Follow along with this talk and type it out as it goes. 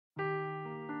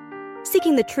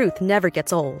seeking the truth never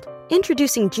gets old.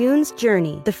 Introducing June's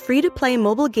Journey, the free-to-play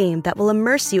mobile game that will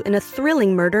immerse you in a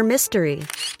thrilling murder mystery.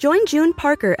 Join June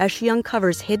Parker as she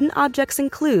uncovers hidden objects and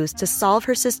clues to solve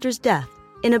her sister's death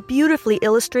in a beautifully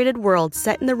illustrated world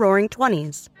set in the Roaring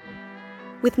 '20s.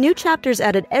 With new chapters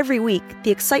added every week,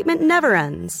 the excitement never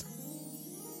ends.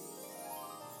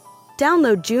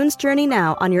 Download June's Journey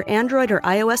now on your Android or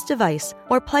iOS device,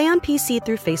 or play on PC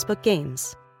through Facebook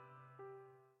Games.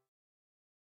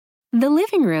 The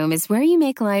living room is where you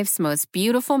make life's most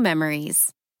beautiful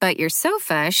memories. But your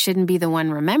sofa shouldn't be the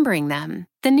one remembering them.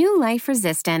 The new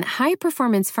life-resistant,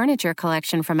 high-performance furniture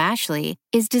collection from Ashley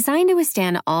is designed to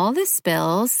withstand all the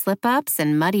spills, slip-ups,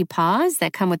 and muddy paws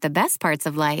that come with the best parts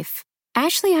of life.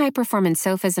 Ashley high-performance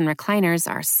sofas and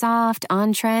recliners are soft,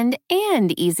 on-trend,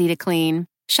 and easy to clean.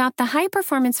 Shop the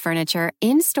high-performance furniture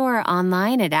in-store or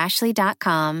online at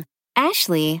ashley.com.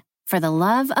 Ashley, for the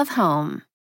love of home.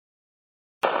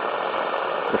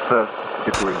 The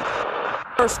first degree.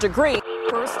 First degree.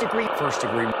 First degree. First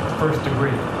degree. First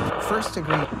degree. First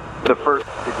degree. The first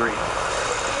degree. You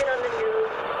see it on the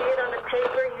news, you see it on the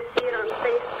paper, you see it on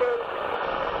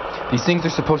Facebook. These things are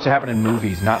supposed to happen in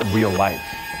movies, not in real life.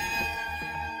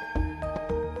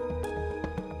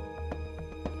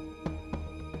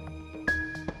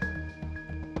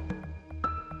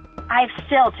 I've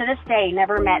still, to this day,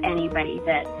 never met anybody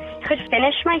that could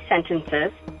finish my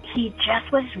sentences. He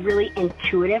just was really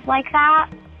intuitive like that.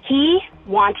 He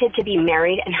wanted to be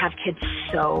married and have kids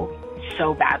so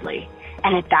badly.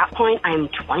 And at that point, I'm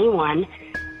 21,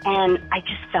 and I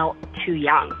just felt too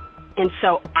young. And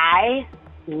so I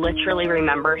literally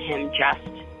remember him just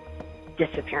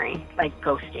disappearing, like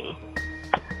ghosting.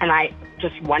 And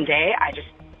one day, I just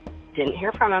didn't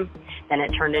hear from him. Then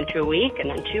it turned into a week, and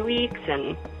then 2 weeks,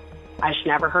 and I just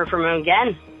never heard from him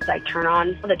again. I turn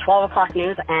on the 12 o'clock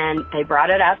news, and they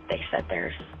brought it up. They said,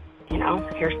 here's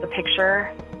the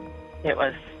picture. It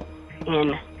was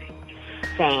insane.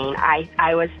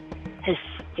 I was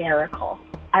hysterical.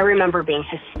 I remember being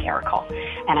hysterical.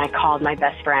 And I called my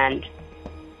best friend,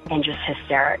 and just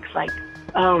hysterics. Like,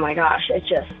 oh my gosh, it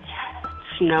just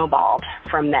snowballed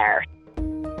from there.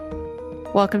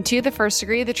 Welcome to The First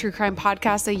Degree, the true crime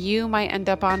podcast that you might end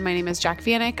up on. My name is Jack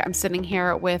Vanek. I'm sitting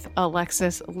here with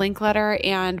Alexis Linkletter.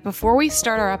 And before we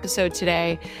start our episode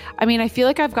today, I feel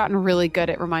like I've gotten really good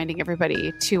at reminding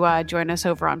everybody to join us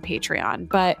over on Patreon.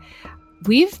 But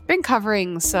we've been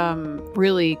covering some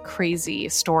really crazy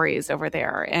stories over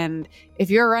there. And if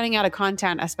you're running out of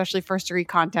content, especially first degree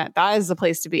content, that is the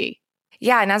place to be.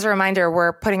 Yeah. And as a reminder,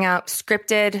 we're putting out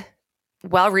scripted,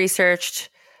 well-researched,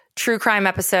 true crime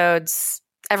episodes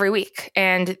every week.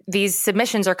 And these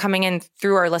submissions are coming in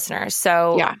through our listeners.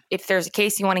 So if there's a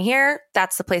case you want to hear,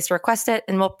 that's the place to request it.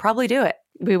 And we'll probably do it.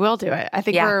 We will do it. I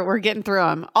think we're getting through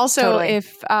them. Also, totally.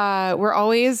 If we're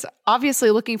always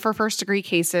obviously looking for first degree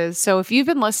cases. So if you've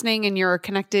been listening and you're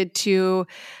connected to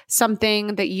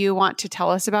something that you want to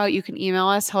tell us about, you can email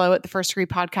us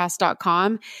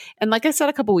hello@thefirstdegreepodcast.com. And like I said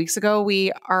a couple weeks ago,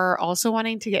 we are also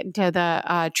wanting to get into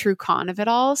the true con of it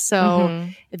all. So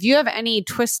if you have any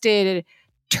twisted,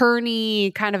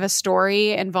 turny kind of a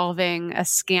story involving a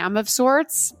scam of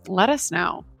sorts, let us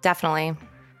know. Definitely.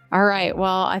 All right.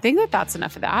 Well, I think that's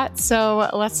enough of that. So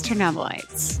let's turn down the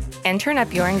lights. And turn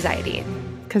up your anxiety.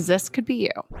 Because this could be you.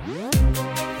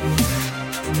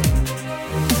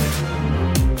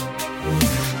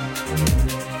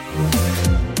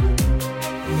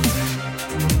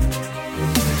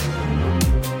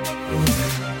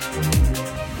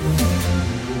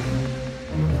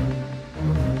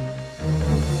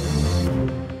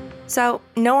 So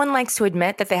no one likes to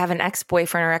admit that they have an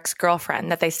ex-boyfriend or ex-girlfriend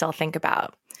that they still think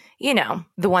about. You know,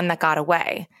 the one that got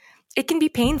away. It can be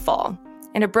painful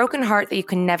and a broken heart that you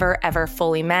can never, ever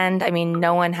fully mend.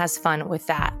 No one has fun with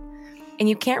that. And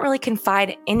you can't really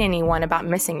confide in anyone about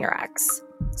missing your ex.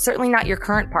 Certainly not your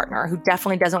current partner, who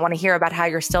definitely doesn't want to hear about how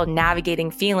you're still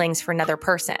navigating feelings for another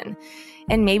person.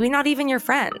 And maybe not even your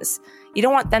friends. You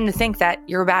don't want them to think that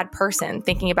you're a bad person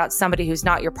thinking about somebody who's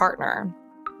not your partner.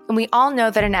 And we all know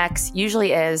that an ex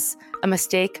usually is a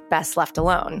mistake best left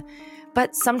alone.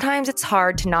 But sometimes it's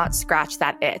hard to not scratch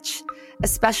that itch,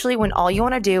 especially when all you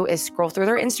want to do is scroll through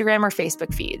their Instagram or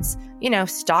Facebook feeds,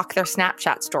 stalk their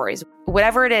Snapchat stories,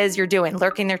 whatever it is you're doing,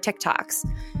 lurking their TikToks.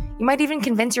 You might even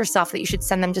convince yourself that you should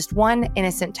send them just one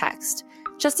innocent text,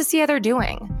 just to see how they're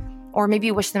doing, or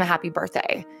maybe wish them a happy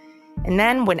birthday. And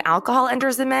then when alcohol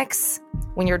enters the mix,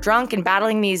 when you're drunk and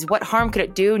battling these what harm could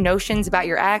it do notions about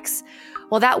your ex,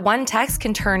 well, that one text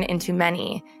can turn into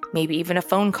many, maybe even a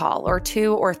phone call or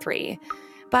 2 or 3.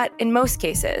 But in most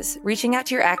cases, reaching out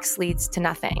to your ex leads to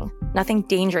nothing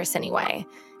dangerous anyway.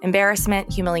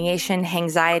 Embarrassment, humiliation,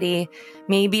 anxiety,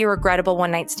 maybe a regrettable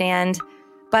one-night stand.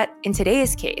 But in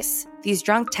today's case, these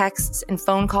drunk texts and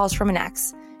phone calls from an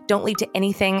ex don't lead to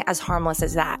anything as harmless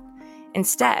as that.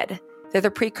 Instead, they're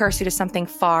the precursor to something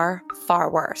far,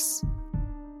 far worse.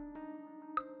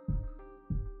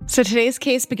 So today's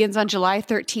case begins on July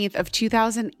 13th of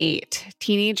 2008.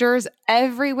 Teenagers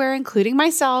everywhere, including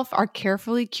myself, are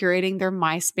carefully curating their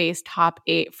MySpace top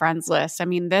 8 friends list. I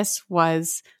mean, this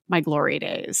was my glory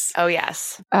days. Oh,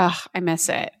 yes. Ugh, I miss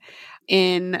it.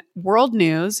 In world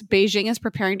news, Beijing is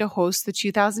preparing to host the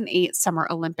 2008 Summer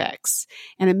Olympics.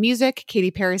 And in music,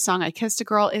 Katy Perry's song I Kissed a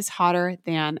Girl is hotter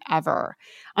than ever.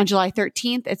 On July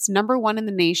 13th, it's #1 in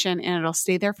the nation, and it'll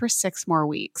stay there for 6 more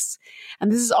weeks.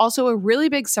 And this is also a really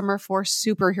big summer for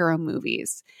superhero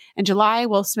movies. In July,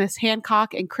 Will Smith's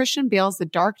Hancock and Christian Bale's The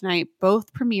Dark Knight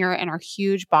both premiere and are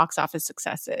huge box office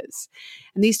successes.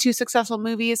 And these two successful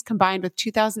movies, combined with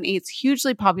 2008's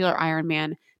hugely popular Iron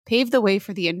Man, paved the way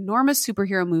for the enormous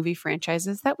superhero movie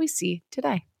franchises that we see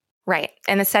today. Right.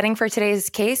 And the setting for today's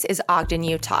case is Ogden,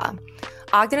 Utah.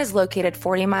 Ogden is located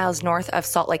 40 miles north of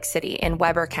Salt Lake City in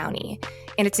Weber County,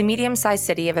 and it's a medium-sized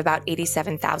city of about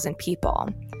 87,000 people.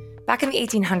 Back in the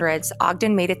 1800s,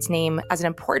 Ogden made its name as an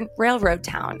important railroad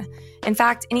town. In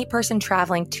fact, any person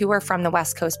traveling to or from the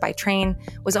West Coast by train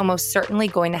was almost certainly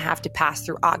going to have to pass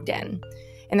through Ogden.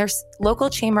 And their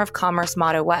local Chamber of Commerce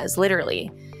motto was,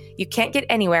 literally, "You can't get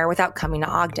anywhere without coming to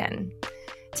Ogden."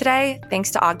 Today,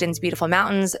 thanks to Ogden's beautiful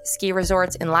mountains, ski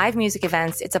resorts, and live music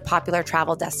events, it's a popular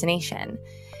travel destination.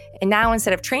 And now,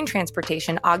 instead of train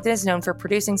transportation, Ogden is known for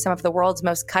producing some of the world's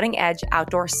most cutting-edge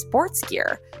outdoor sports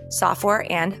gear, software,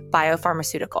 and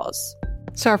biopharmaceuticals.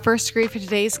 So our first degree for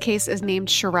today's case is named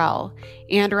Sherelle.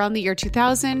 And around the year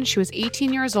 2000, she was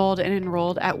 18 years old and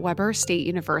enrolled at Weber State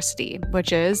University,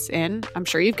 which is in, I'm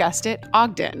sure you've guessed it,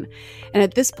 Ogden. And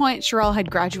at this point, Sherelle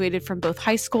had graduated from both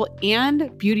high school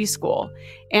and beauty school.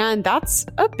 And that's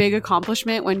a big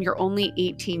accomplishment when you're only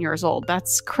 18 years old.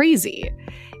 That's crazy.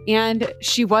 And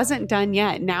she wasn't done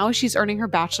yet. Now she's earning her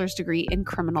bachelor's degree in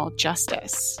criminal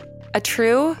justice. A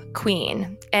true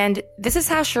queen. And this is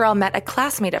how Sherelle met a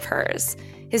classmate of hers.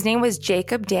 His name was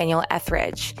Jacob Daniel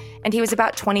Etheridge, and he was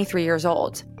about 23 years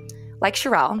old. Like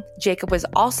Sherelle, Jacob was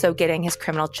also getting his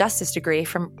criminal justice degree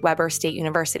from Weber State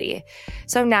University.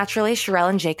 So naturally, Sherelle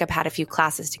and Jacob had a few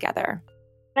classes together.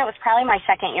 It was probably my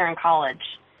second year in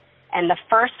college. And the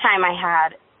first time I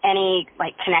had any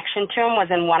connection to him was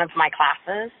in one of my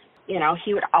classes. You know,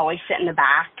 he would always sit in the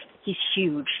back. He's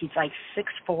huge. He's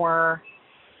 6'4",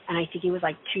 and I think he was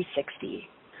 260.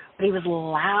 But he was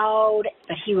loud,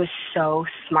 but he was so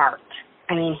smart.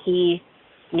 I mean, he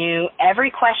knew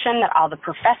every question that all the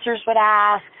professors would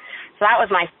ask. So that was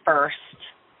my first,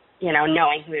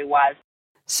 knowing who he was.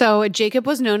 So Jacob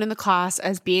was known in the class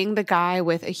as being the guy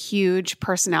with a huge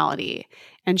personality.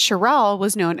 And Sherelle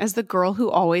was known as the girl who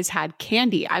always had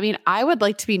candy. I mean, I would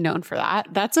like to be known for that.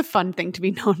 That's a fun thing to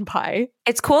be known by.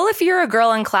 It's cool if you're a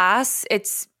girl in class.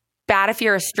 It's bad if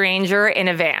you're a stranger in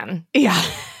a van. Yeah,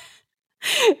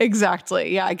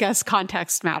 exactly. Yeah, I guess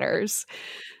context matters.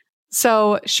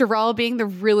 So Sherelle, being the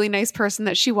really nice person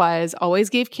that she was, always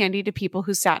gave candy to people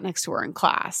who sat next to her in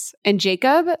class. And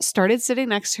Jacob started sitting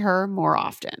next to her more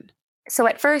often. So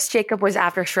at first, Jacob was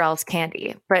after Sherelle's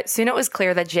candy, but soon it was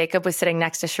clear that Jacob was sitting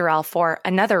next to Sherelle for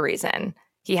another reason.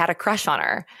 He had a crush on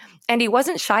her, and he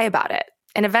wasn't shy about it.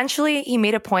 And eventually, he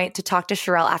made a point to talk to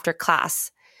Sherelle after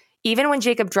class. Even when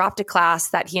Jacob dropped a class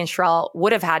that he and Sherelle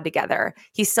would have had together,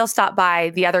 he still stopped by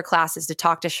the other classes to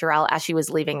talk to Sherelle as she was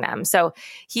leaving them. So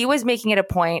he was making it a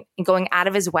point and going out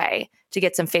of his way to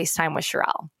get some FaceTime with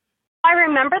Sherelle. I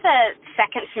remember the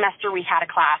second semester we had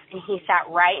a class, and he sat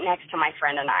right next to my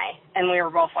friend and I. And we were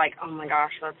both like, oh my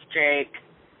gosh, that's Jake.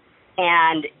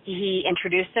 And he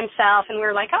introduced himself, and we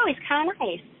were like, oh, he's kind of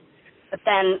nice. But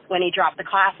then when he dropped the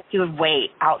class, he would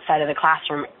wait outside of the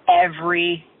classroom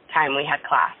every time we had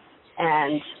class.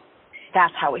 And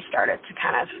that's how we started to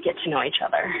kind of get to know each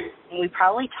other. We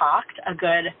probably talked a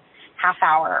good half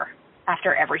hour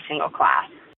after every single class.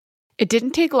 It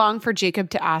didn't take long for Jacob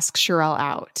to ask Sherelle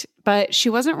out, but she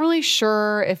wasn't really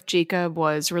sure if Jacob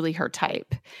was really her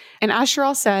type. And as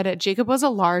Sherelle said, Jacob was a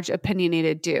large,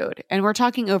 opinionated dude, and we're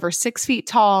talking over 6 feet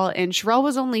tall, and Sherelle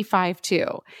was only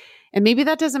 5'2". And maybe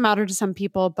that doesn't matter to some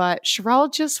people, but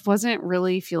Sherelle just wasn't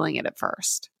really feeling it at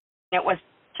first. It was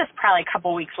just probably a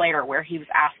couple weeks later where he was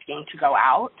asking to go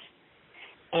out.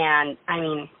 And I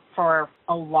mean, for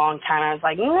a long time, I was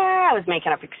like, nah, I was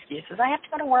making up excuses. I have to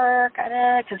go to work,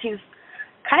 because he was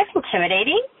kind of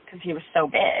intimidating because he was so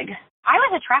big. I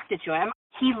was attracted to him.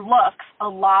 He looks a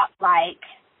lot like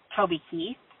Toby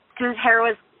Keith because his hair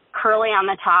was curly on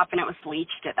the top, and it was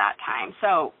bleached at that time.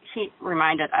 So he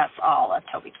reminded us all of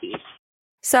Toby Keith.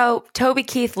 So, Toby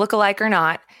Keith, lookalike or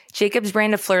not, Jacob's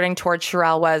brand of flirting towards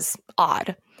Sherelle was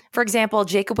odd. For example,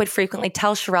 Jacob would frequently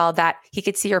tell Sherelle that he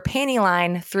could see her panty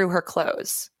line through her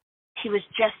clothes. He was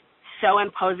just so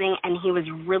imposing, and he was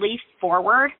really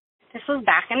forward. This was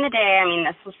back in the day. I mean,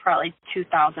 this was probably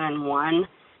 2001,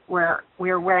 where we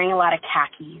were wearing a lot of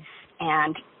khakis,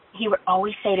 and he would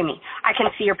always say to me, "I can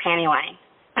see your panty line."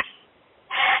 And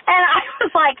I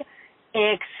was like,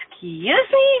 "Excuse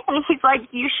me?" And he's like,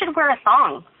 "You should wear a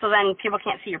thong so then people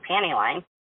can't see your panty line."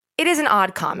 It is an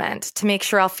odd comment to make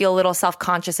Sherelle feel a little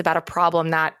self-conscious about a problem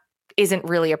that isn't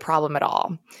really a problem at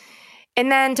all. And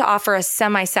then to offer a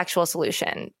semi-sexual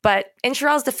solution. But in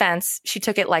Sherelle's defense, she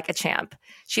took it like a champ.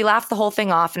 She laughed the whole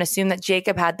thing off and assumed that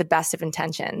Jacob had the best of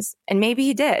intentions. And maybe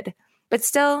he did. But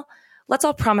still, let's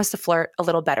all promise to flirt a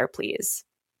little better, please.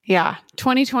 Yeah.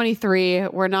 2023,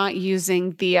 we're not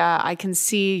using the I can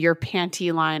see your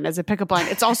panty line as a pickup line.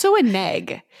 It's also a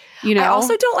neg. You know? I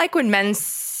also don't like when men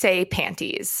say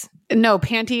panties. No,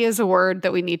 panty is a word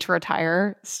that we need to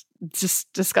retire. It's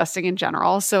just disgusting in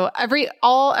general. So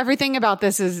everything about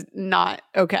this is not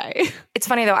okay. It's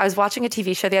funny though. I was watching a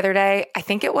TV show the other day. I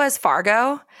think it was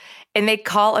Fargo. And they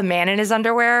call a man in his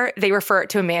underwear, they refer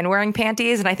to a man wearing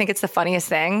panties. And I think it's the funniest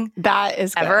thing that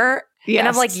is ever. Yes. And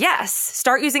I'm like, yes,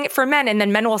 start using it for men and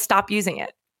then men will stop using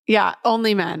it. Yeah,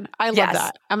 only men. I love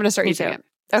that. I'm going to start using it.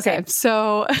 Okay, Same.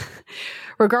 So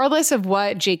regardless of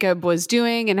what Jacob was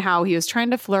doing and how he was trying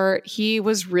to flirt, he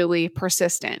was really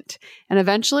persistent. And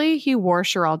eventually he wore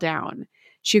Sherelle down.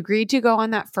 She agreed to go on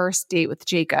that first date with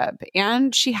Jacob,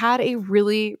 and she had a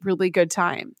really, really good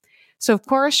time. So of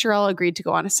course, Sherelle agreed to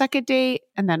go on a second date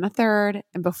and then a third.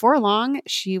 And before long,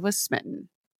 she was smitten.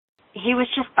 He was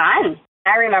just fun.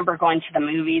 I remember going to the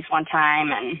movies one time,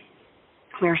 and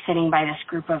we were sitting by this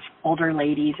group of older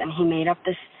ladies, and he made up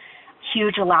this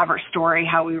huge elaborate story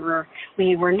how we were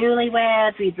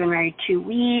newlyweds, we'd been married 2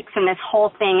 weeks, and this whole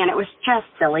thing, and it was just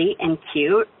silly and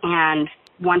cute. And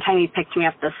one time he picked me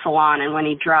up at the salon, and when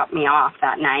he dropped me off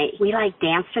that night, we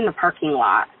danced in the parking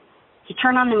lot. He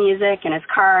turned on the music in his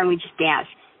car, and we just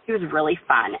danced. It was really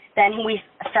fun. Then we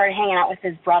started hanging out with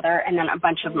his brother and then a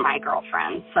bunch of my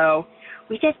girlfriends. So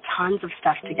we did tons of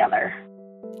stuff together.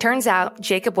 Turns out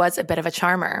Jacob was a bit of a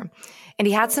charmer. And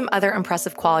he had some other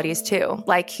impressive qualities too,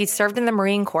 like he served in the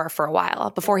Marine Corps for a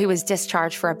while before he was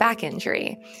discharged for a back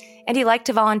injury. And he liked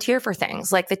to volunteer for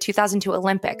things like the 2002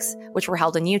 Olympics, which were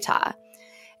held in Utah.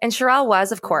 And Sherelle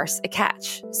was, of course, a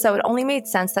catch. So it only made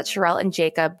sense that Sherelle and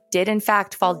Jacob did in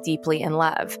fact fall deeply in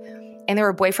love. And they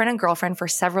were boyfriend and girlfriend for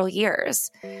several years.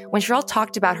 When Sherelle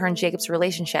talked about her and Jacob's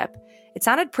relationship, it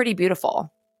sounded pretty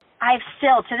beautiful. I've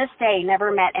still, to this day,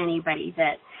 never met anybody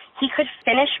that he could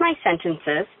finish my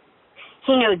sentences.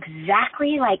 He knew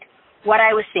exactly what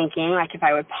I was thinking. If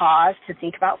I would pause to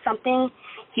think about something,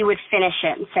 he would finish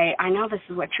it and say, "I know this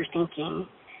is what you're thinking."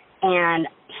 And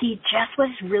he just was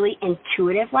really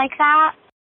intuitive like that.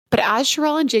 But as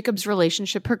Sherelle and Jacob's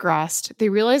relationship progressed, they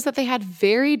realized that they had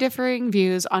very differing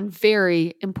views on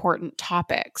very important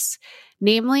topics,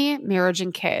 namely marriage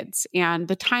and kids, and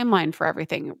the timeline for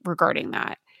everything regarding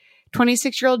that.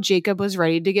 26-year-old Jacob was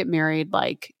ready to get married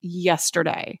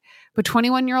yesterday, but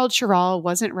 21-year-old Sherelle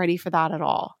wasn't ready for that at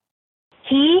all.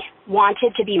 He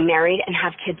wanted to be married and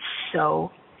have kids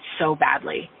so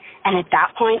badly. And at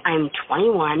that point, I'm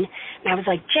 21, and I was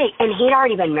like, Jake, and he'd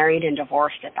already been married and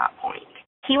divorced at that point.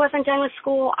 He wasn't done with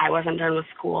school. I wasn't done with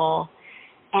school.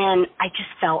 And I just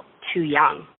felt too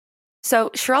young. So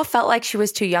Sherelle felt like she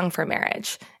was too young for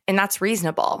marriage, and that's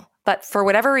reasonable. But for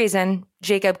whatever reason,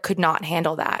 Jacob could not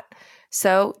handle that.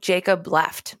 So Jacob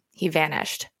left. He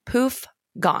vanished. Poof,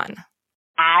 gone.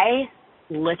 I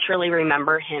literally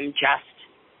remember him just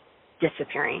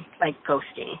disappearing,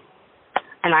 ghosting.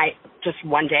 And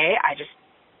one day, I just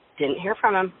didn't hear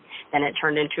from him. Then it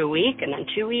turned into a week, and then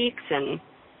 2 weeks, and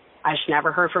I just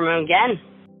never heard from him again.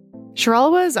 Sherelle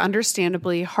was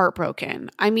understandably heartbroken.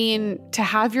 I mean, to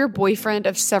have your boyfriend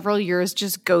of several years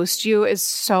just ghost you is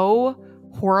so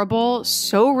horrible,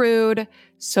 so rude,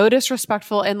 so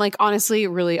disrespectful, and honestly,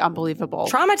 really unbelievable.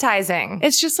 Traumatizing.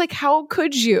 It's just how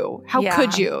could you? How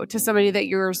could you to somebody that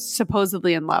you're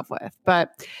supposedly in love with?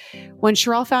 But when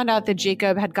Sherelle found out that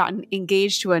Jacob had gotten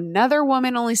engaged to another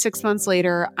woman only 6 months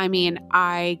later,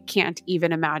 I can't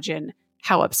even imagine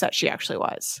how upset she actually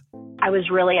was. I was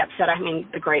really upset.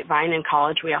 The grapevine in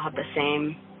college, we all had the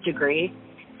same degree,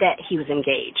 that he was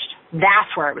engaged.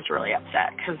 That's where I was really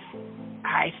upset, because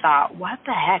I thought, what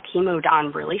the heck? He moved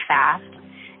on really fast,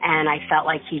 and I felt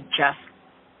like he just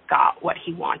got what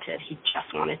he wanted. He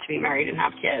just wanted to be married and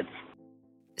have kids.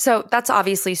 So that's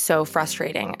obviously so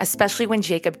frustrating, especially when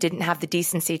Jacob didn't have the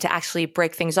decency to actually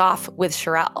break things off with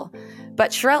Sherelle.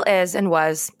 But Sherelle is and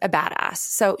was a badass,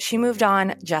 so she moved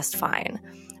on just fine.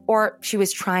 Or she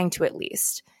was trying to at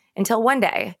least. Until one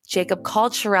day, Jacob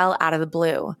called Sherelle out of the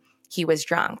blue. He was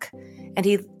drunk, and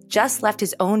he just left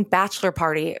his own bachelor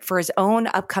party for his own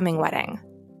upcoming wedding.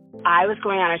 I was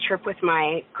going on a trip with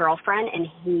my girlfriend, and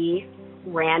he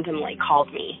randomly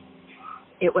called me.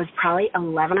 It was probably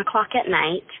 11 o'clock at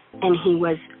night, and he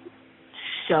was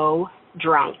so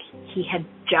drunk. He had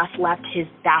just left his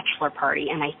bachelor party,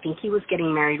 and I think he was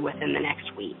getting married within the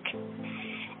next week,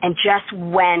 and just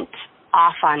went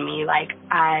off on me like,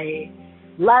 I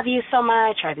love you so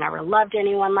much. I've never loved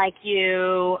anyone like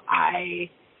you. I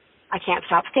can't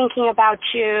stop thinking about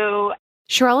you.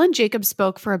 Sherelle and Jacob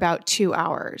spoke for about 2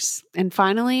 hours. And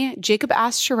finally, Jacob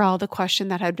asked Sherelle the question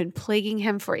that had been plaguing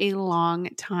him for a long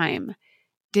time.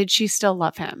 Did she still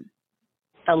love him?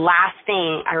 The last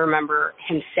thing I remember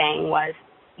him saying was,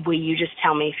 will you just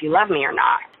tell me if you love me or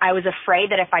not? I was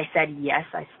afraid that if I said, yes,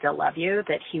 I still love you,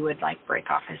 that he would break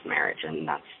off his marriage, and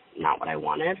that's not what I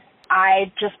wanted. I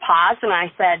just paused and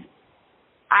I said,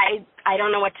 I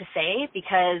don't know what to say,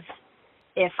 because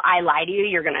if I lie to you,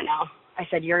 you're going to know. I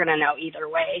said, you're going to know either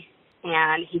way.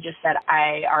 And he just said,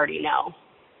 I already know.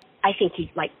 I think he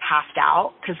passed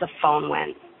out because the phone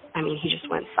he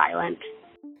just went silent.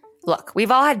 Look, we've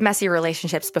all had messy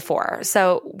relationships before,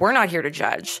 so we're not here to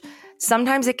judge.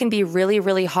 Sometimes it can be really,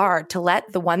 really hard to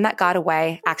let the one that got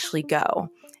away actually go.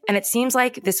 And it seems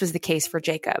like this was the case for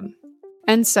Jacob.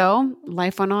 And so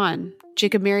life went on.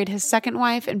 Jacob married his second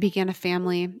wife and began a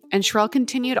family, and Sherelle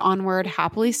continued onward,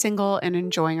 happily single and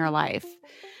enjoying her life.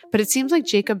 But it seems like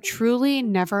Jacob truly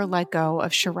never let go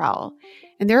of Sherelle.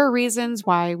 And there are reasons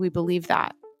why we believe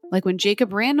that, like when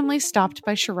Jacob randomly stopped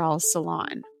by Sherelle's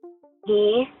salon.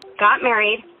 He got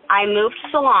married. I moved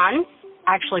salons,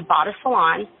 actually bought a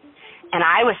salon, and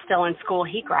I was still in school.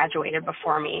 He graduated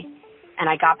before me. And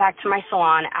I got back to my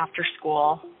salon after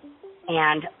school,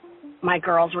 and my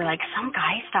girls were like, some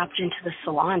guy stopped into the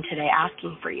salon today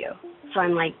asking for you. So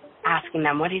I'm asking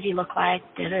them, what did he look like?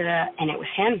 Da-da-da. And it was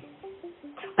him.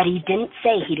 But he didn't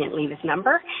say, he didn't leave his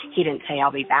number. He didn't say,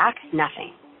 I'll be back.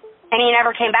 Nothing. And he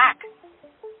never came back.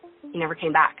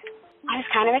 I was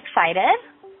kind of excited.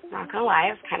 Not going to lie,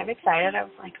 I was kind of excited. I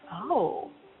was like, oh,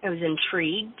 I was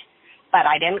intrigued. But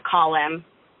I didn't call him,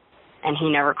 and he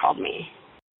never called me.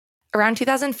 Around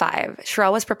 2005,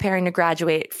 Sherelle was preparing to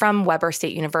graduate from Weber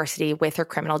State University with her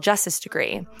criminal justice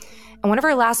degree. And one of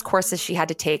her last courses she had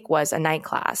to take was a night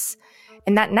class.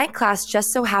 And that night class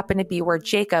just so happened to be where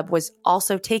Jacob was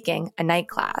also taking a night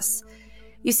class.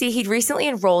 You see, he'd recently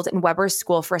enrolled in Weber's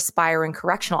School for Aspiring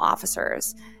Correctional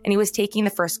Officers, and he was taking the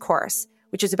first course,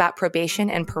 which is about probation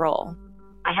and parole.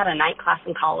 I had a night class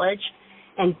in college,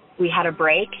 and we had a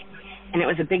break, and it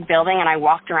was a big building, and I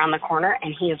walked around the corner,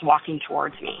 and he is walking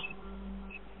towards me.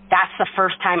 That's the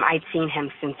first time I'd seen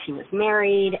him since he was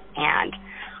married, and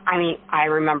I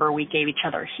remember we gave each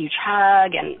other a huge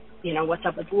hug, and, what's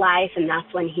up with life, and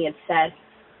that's when he had said,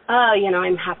 oh,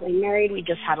 I'm happily married, we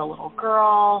just had a little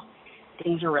girl,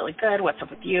 things are really good, what's up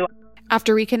with you?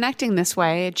 After reconnecting this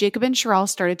way, Jacob and Sherelle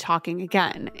started talking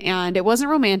again, and it wasn't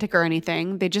romantic or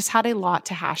anything. They just had a lot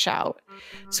to hash out.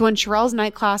 So when Sherelle's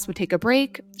night class would take a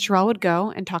break, Sherelle would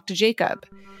go and talk to Jacob.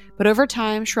 But over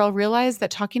time, Sherelle realized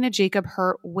that talking to Jacob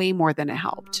hurt way more than it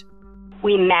helped.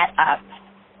 We met up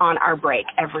on our break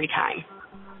every time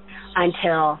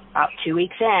until about 2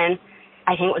 weeks in,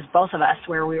 I think it was both of us,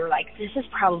 where we were like, this is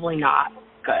probably not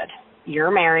good.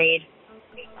 You're married.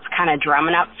 It's kind of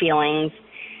drumming up feelings.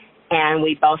 And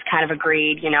we both kind of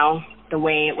agreed, the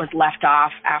way it was left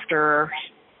off after,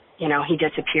 he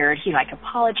disappeared. He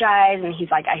apologized, and he's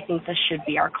like, I think this should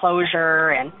be our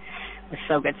closure, and it was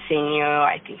so good seeing you.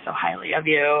 I think so highly of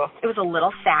you. It was a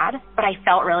little sad, but I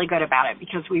felt really good about it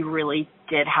because we really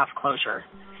did have closure.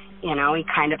 He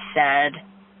kind of said,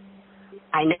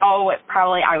 I know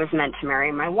I was meant to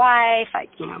marry my wife,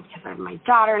 because I have my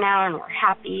daughter now and we're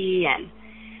happy, and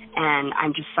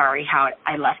I'm just sorry how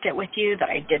I left it with you, that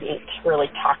I didn't really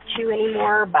talk to you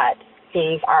anymore, but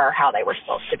things are how they were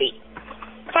supposed to be.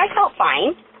 So I felt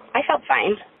fine.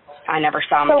 I never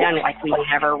saw him again. We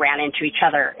never ran into each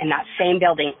other in that same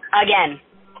building again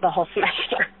the whole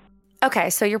semester. Okay,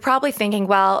 so you're probably thinking,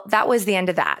 well, that was the end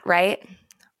of that, right?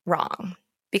 Wrong.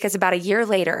 Because about a year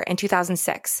later, in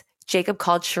 2006, Jacob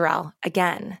called Sherelle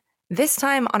again, this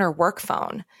time on her work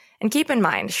phone. And keep in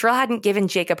mind, Sherelle hadn't given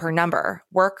Jacob her number,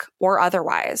 work or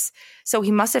otherwise, so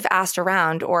he must have asked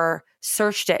around or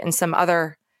searched it in some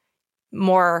other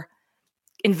more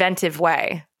inventive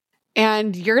way.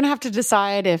 And you're going to have to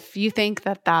decide if you think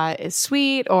that that is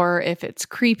sweet or if it's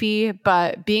creepy.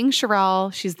 But being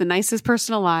Sherelle, she's the nicest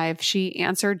person alive. She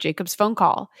answered Jacob's phone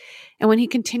call. And when he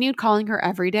continued calling her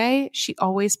every day, she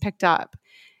always picked up.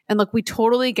 And look, we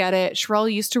totally get it.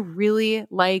 Sherelle used to really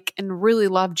like and really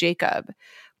love Jacob.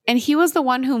 And he was the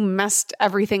one who messed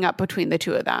everything up between the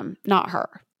two of them, not her.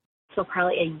 So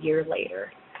probably a year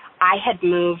later, I had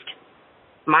moved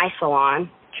my salon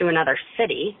to another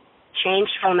city,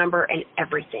 changed phone number and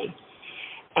everything.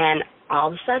 And all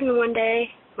of a sudden one day,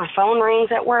 my phone rings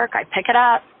at work. I pick it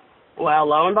up. Well,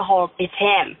 lo and behold, it's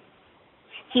him.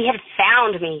 He had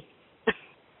found me.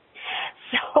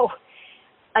 So,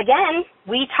 again,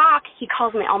 we talk. He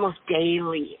calls me almost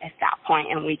daily at that point,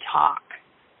 and we talk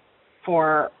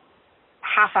for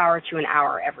half hour to an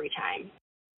hour every time.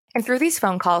 And through these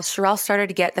phone calls, Sherelle started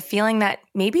to get the feeling that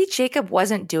maybe Jacob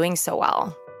wasn't doing so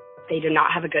well. They did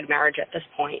not have a good marriage at this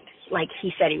point. Like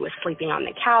he said, he was sleeping on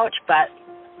the couch, but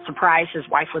surprise, his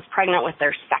wife was pregnant with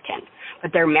their second.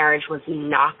 But their marriage was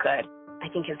not good. I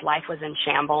think his life was in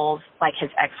shambles. Like his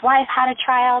ex-wife had a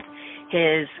child.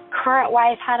 His current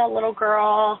wife had a little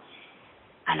girl.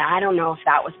 And I don't know if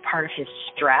that was part of his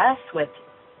stress with,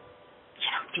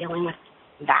 dealing with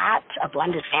that, a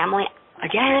blended family.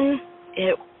 Again,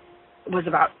 it was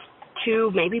about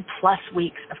 2, maybe plus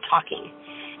weeks of talking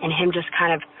and him just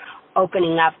kind of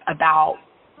opening up about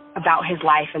his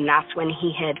life. And that's when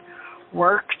he had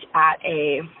worked at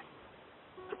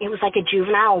it was like a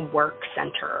juvenile work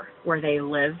center where they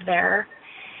live there.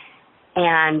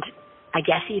 And I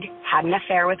guess he'd had an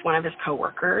affair with one of his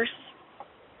coworkers.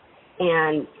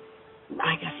 And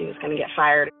I guess he was going to get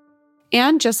fired.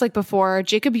 And just like before,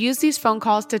 Jacob used these phone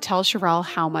calls to tell Sherelle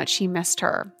how much he missed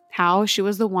her, how she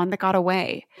was the one that got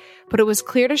away. But it was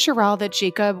clear to Sherelle that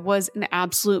Jacob was an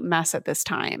absolute mess at this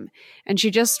time, and she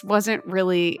just wasn't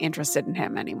really interested in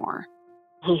him anymore.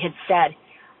 He had said,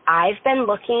 I've been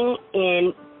looking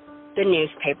in the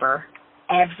newspaper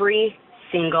every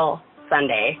single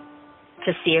Sunday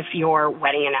to see if your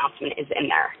wedding announcement is in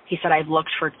there. He said, I've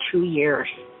looked for 2 years,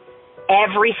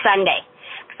 every Sunday,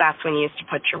 because that's when you used to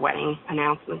put your wedding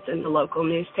announcements in the local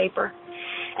newspaper.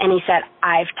 And he said,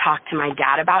 I've talked to my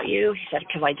dad about you. He said,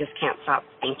 because I just can't stop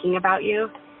thinking about you.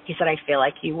 He said, I feel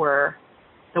like you were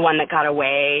the one that got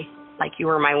away, like you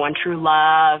were my one true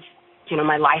love.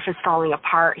 My life is falling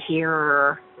apart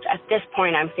here. At this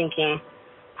point, I'm thinking,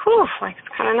 like it's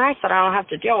kind of nice that I don't have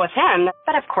to deal with him.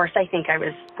 But of course, I think I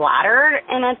was flattered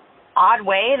in an odd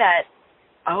way that,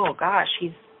 oh gosh,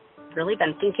 he's really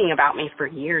been thinking about me for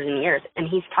years and years. And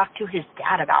he's talked to his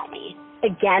dad about me.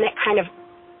 Again, it kind of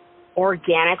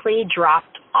organically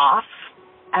dropped off,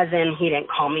 as in he didn't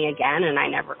call me again and I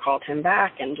never called him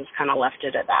back and just kind of left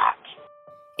it at that.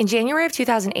 In January of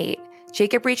 2008,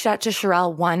 Jacob reached out to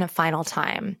Sherelle one final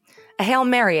time, a Hail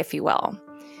Mary, if you will.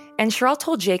 And Sherelle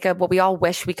told Jacob what we all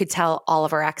wish we could tell all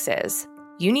of our exes.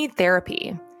 You need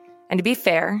therapy. And to be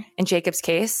fair, in Jacob's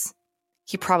case,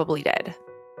 he probably did.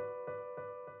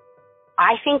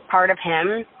 I think part of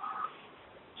him,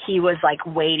 he was like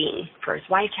waiting for his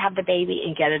wife to have the baby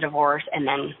and get a divorce and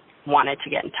then wanted to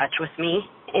get in touch with me.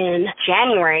 In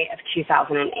January of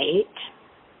 2008,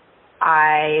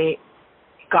 I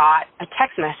got a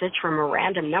text message from a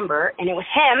random number, and it was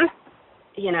him.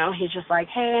 He's just like,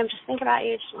 hey, I'm just thinking about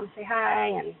you. Just want to say hi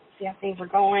and see how things are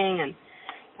going. And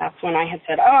that's when I had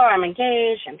said, oh, I'm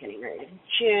engaged. I'm getting married in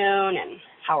June. And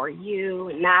how are you?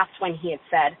 And that's when he had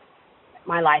said,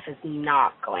 my life is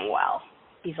not going well.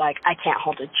 He's like, I can't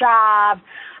hold a job.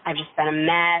 I've just been a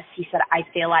mess. He said, I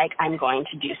feel like I'm going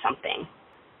to do something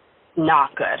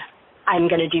not good. I'm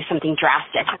going to do something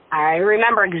drastic. I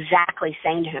remember exactly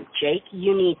saying to him, Jake,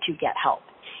 you need to get help.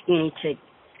 You need to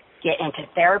get into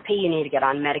therapy. You need to get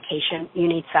on medication. You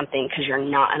need something because you're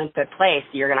not in a good place.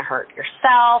 You're going to hurt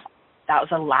yourself. That was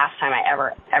the last time I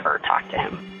ever talked to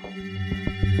him.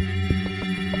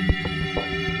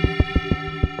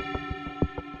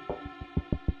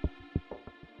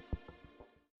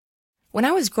 When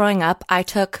I was growing up, I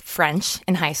took French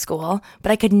in high school,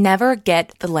 but I could never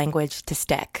get the language to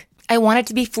stick. I wanted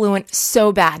to be fluent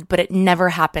so bad, but it never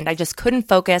happened. I just couldn't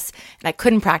focus and I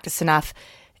couldn't practice enough,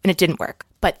 and it didn't work.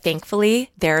 But thankfully,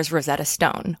 there's Rosetta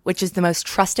Stone, which is the most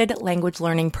trusted language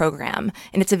learning program,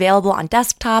 and it's available on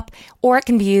desktop, or it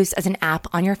can be used as an app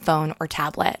on your phone or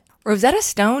tablet. Rosetta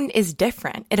Stone is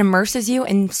different. It immerses you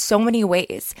in so many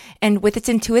ways. And with its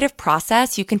intuitive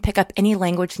process, you can pick up any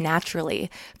language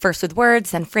naturally. First with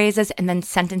words, then phrases, and then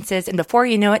sentences. And before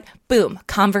you know it, boom,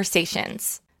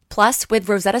 conversations. Plus, with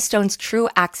Rosetta Stone's True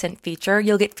Accent feature,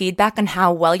 you'll get feedback on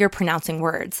how well you're pronouncing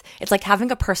words. It's like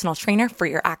having a personal trainer for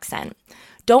your accent.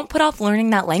 Don't put off learning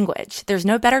that language. There's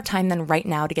no better time than right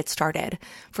now to get started.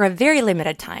 For a very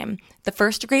limited time, the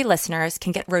First Degree listeners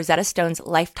can get Rosetta Stone's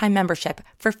lifetime membership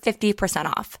for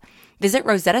 50% off. Visit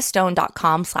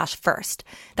rosettastone.com/first.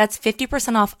 That's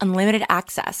 50% off unlimited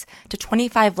access to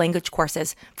 25 language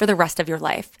courses for the rest of your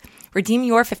life. Redeem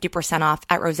your 50% off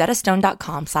at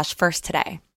rosettastone.com/first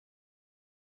today.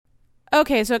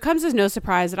 Okay, so it comes as no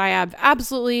surprise that I have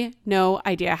absolutely no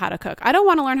idea how to cook. I don't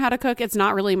want to learn how to cook. It's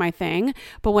not really my thing.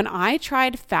 But when I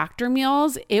tried Factor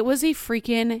meals, it was a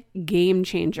freaking game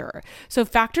changer. So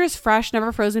Factor's fresh,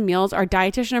 never frozen meals are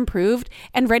dietitian approved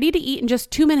and ready to eat in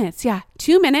just 2 minutes. Yeah,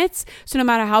 2 minutes. So no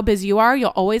matter how busy you are,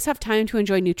 you'll always have time to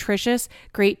enjoy nutritious,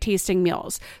 great tasting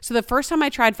meals. So the first time I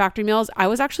tried Factor meals, I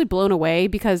was actually blown away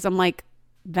because I'm like,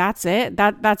 that's it.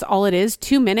 That's all it is.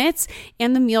 2 minutes.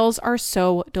 And the meals are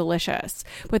so delicious.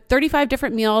 With 35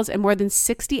 different meals and more than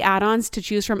 60 add-ons to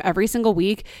choose from every single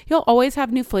week, you'll always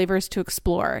have new flavors to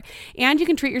explore. And you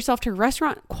can treat yourself to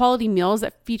restaurant quality meals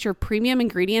that feature premium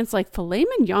ingredients like filet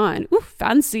mignon, ooh,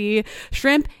 fancy,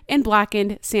 shrimp, and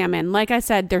blackened salmon. Like I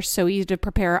said, they're so easy to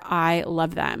prepare. I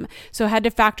love them. So head to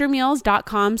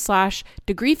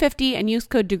factormeals.com/degree50 and use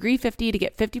code degree50 to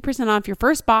get 50% off your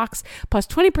first box plus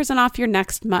 20% off your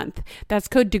next month. That's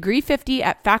code degree50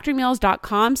 at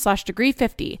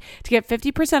factormeals.com/degree50 to get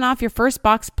 50% off your first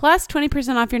box plus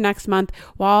 20% off your next month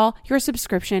while your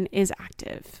subscription is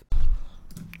active.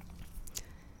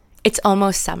 It's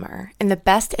almost summer, and the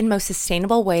best and most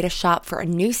sustainable way to shop for a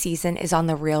new season is on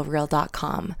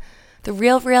therealreal.com. The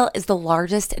RealReal is the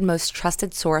largest and most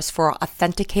trusted source for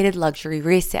authenticated luxury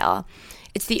resale.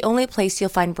 It's the only place you'll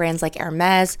find brands like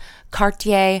Hermes,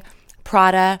 Cartier,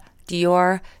 Prada,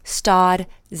 Dior, Staud,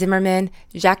 Zimmermann,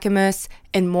 Jacquemus,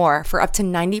 and more for up to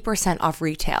 90% off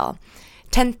retail.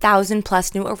 10,000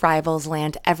 plus new arrivals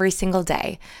land every single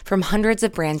day from hundreds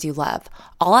of brands you love,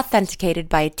 all authenticated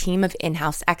by a team of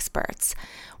in-house experts.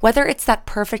 Whether it's that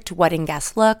perfect wedding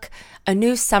guest look, a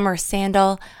new summer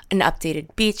sandal, an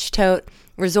updated beach tote,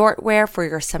 resort wear for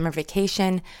your summer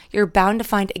vacation, you're bound to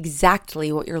find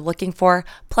exactly what you're looking for,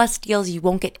 plus deals you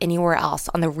won't get anywhere else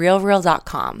on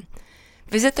therealreal.com.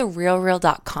 Visit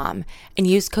therealreal.com and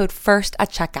use code FIRST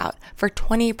at checkout for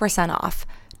 20% off.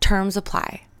 Terms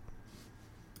apply.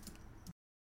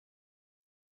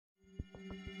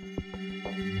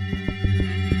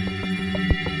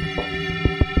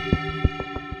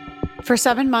 For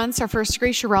 7 months, our first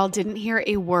degree Sherelle didn't hear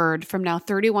a word from now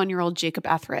 31-year-old Jacob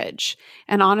Etheridge.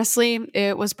 And honestly,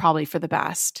 it was probably for the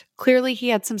best. Clearly, he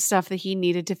had some stuff that he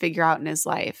needed to figure out in his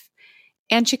life.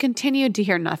 And she continued to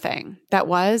hear nothing. That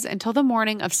was until the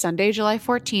morning of Sunday, July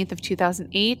 14th of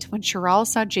 2008, when Sherelle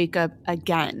saw Jacob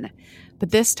again.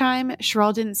 But this time,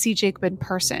 Sherelle didn't see Jacob in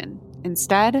person.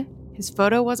 Instead, his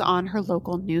photo was on her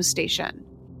local news station.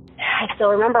 I still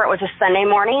remember it was a Sunday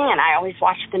morning, and I always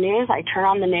watched the news. I turn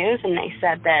on the news, and they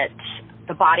said that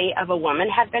the body of a woman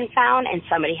had been found, and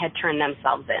somebody had turned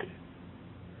themselves in.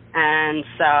 And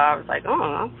so I was like,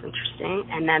 oh, that's interesting.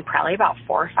 And then probably about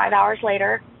 4 or 5 hours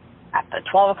later, at the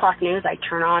 12 o'clock news, I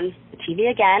turn on the TV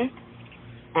again,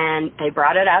 and they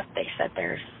brought it up. They said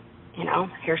here's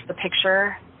the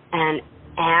picture, and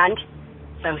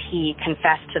so he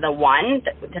confessed to the one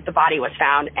that the body was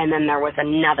found, and then there was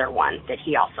another one that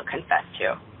he also confessed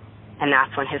to, and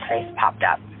that's when his face popped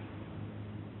up.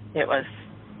 It was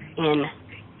insane.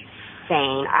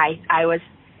 I was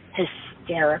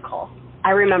hysterical. I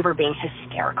remember being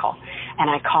hysterical, and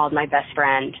I called my best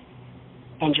friend,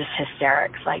 and just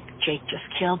hysterics, like Jake just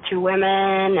killed 2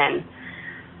 women, and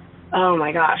oh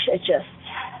my gosh, it just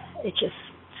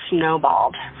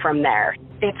snowballed from there.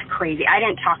 It's crazy. I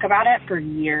didn't talk about it for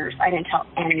years. I didn't tell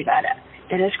anybody about it.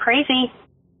 It is crazy.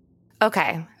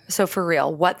 Okay, so for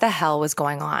real, what the hell was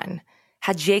going on?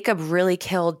 Had Jacob really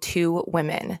killed 2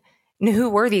 women? And who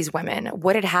were these women?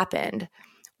 What had happened?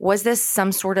 Was this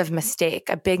some sort of mistake,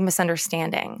 a big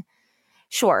misunderstanding?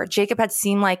 Sure, Jacob had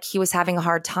seemed like he was having a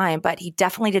hard time, but he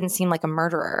definitely didn't seem like a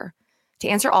murderer. To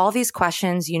answer all of these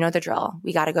questions, you know the drill.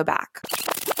 We got to go back.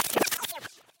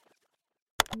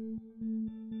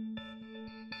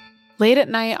 Late at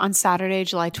night on Saturday,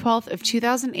 July 12th of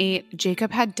 2008,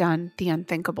 Jacob had done the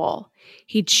unthinkable.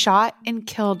 He'd shot and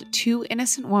killed 2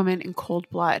 innocent women in cold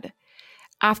blood.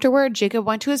 Afterward, Jacob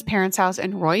went to his parents' house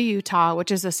in Roy, Utah,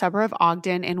 which is a suburb of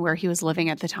Ogden and where he was living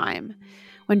at the time.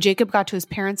 When Jacob got to his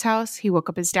parents' house, he woke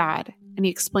up his dad, and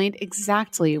he explained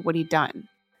exactly what he'd done.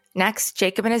 Next,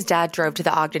 Jacob and his dad drove to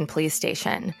the Ogden police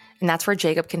station, and that's where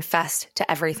Jacob confessed to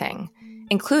everything,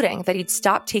 including that he'd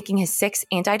stopped taking his 6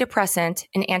 antidepressant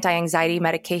and anti-anxiety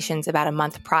medications about a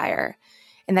month prior,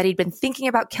 and that he'd been thinking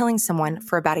about killing someone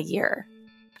for about a year.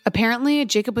 Apparently,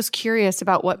 Jacob was curious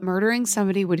about what murdering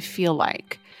somebody would feel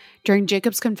like. During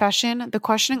Jacob's confession, the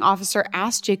questioning officer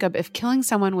asked Jacob if killing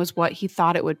someone was what he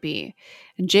thought it would be.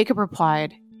 And Jacob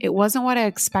replied, "It wasn't what I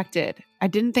expected. I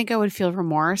didn't think I would feel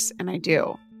remorse, and I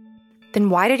do." Then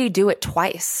why did he do it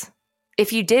twice?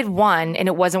 If you did one and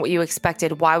it wasn't what you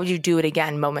expected, why would you do it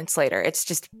again moments later? It's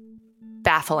just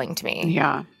baffling to me.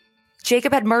 Yeah.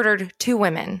 Jacob had murdered 2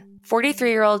 women,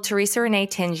 43-year-old Teresa Renee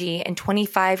Tingy and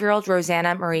 25-year-old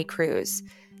Rosanna Marie Cruz.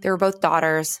 They were both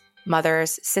daughters,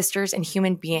 mothers, sisters, and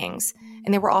human beings,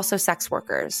 and they were also sex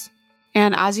workers.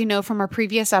 And as you know from our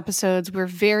previous episodes, we're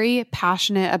very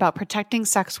passionate about protecting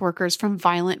sex workers from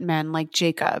violent men like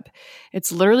Jacob.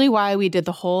 It's literally why we did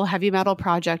the whole heavy metal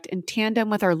project in tandem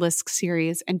with our Lisk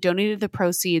series and donated the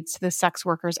proceeds to the Sex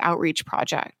Workers Outreach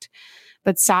Project.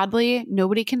 But sadly,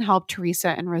 nobody can help Teresa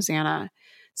and Rosanna.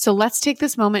 So let's take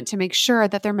this moment to make sure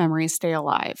that their memories stay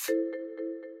alive.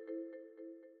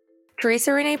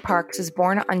 Teresa Renee Parks was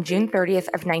born on June 30th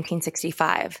of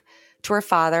 1965. To her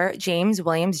father, James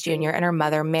Williams Jr., and her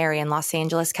mother, Mary, in Los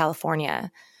Angeles,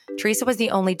 California. Teresa was the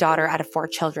only daughter out of 4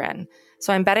 children,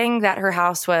 so I'm betting that her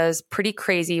house was pretty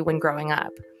crazy when growing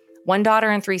up. 1 daughter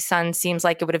and 3 sons seems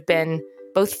like it would have been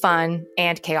both fun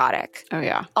and chaotic. Oh,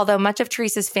 yeah. Although much of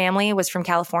Teresa's family was from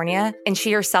California, and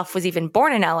she herself was even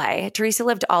born in LA, Teresa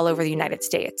lived all over the United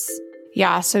States.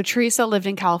 Yeah, so Teresa lived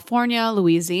in California,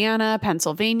 Louisiana,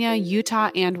 Pennsylvania, Utah,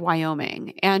 and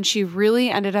Wyoming. And she really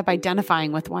ended up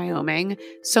identifying with Wyoming,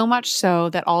 so much so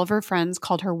that all of her friends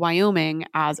called her Wyoming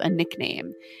as a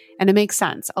nickname. And it makes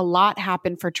sense. A lot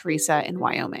happened for Teresa in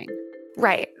Wyoming.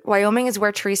 Right. Wyoming is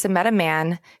where Teresa met a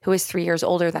man who was 3 years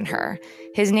older than her.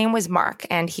 His name was Mark,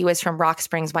 and he was from Rock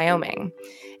Springs, Wyoming.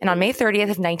 And on May 30th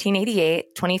of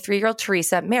 1988, 23-year-old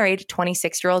Teresa married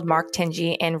 26-year-old Mark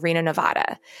Tingy in Reno,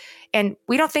 Nevada. And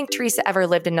we don't think Teresa ever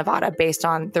lived in Nevada based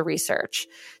on the research.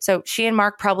 So she and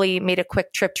Mark probably made a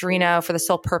quick trip to Reno for the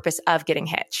sole purpose of getting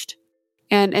hitched.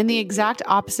 And in the exact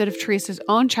opposite of Teresa's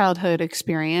own childhood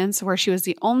experience, where she was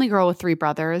the only girl with 3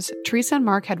 brothers, Teresa and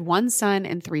Mark had 1 son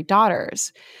and 3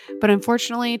 daughters. But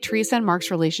unfortunately, Teresa and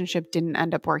Mark's relationship didn't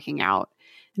end up working out.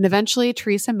 And eventually,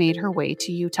 Teresa made her way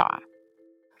to Utah.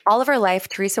 All of her life,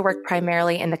 Teresa worked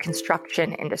primarily in the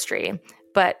construction industry.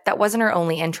 But that wasn't her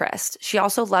only interest. She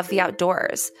also loved the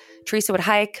outdoors. Teresa would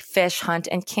hike, fish, hunt,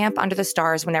 and camp under the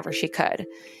stars whenever she could.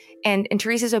 And in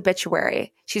Teresa's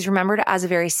obituary, she's remembered as a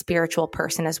very spiritual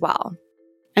person as well.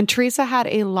 And Teresa had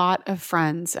a lot of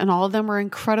friends, and all of them were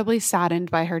incredibly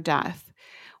saddened by her death.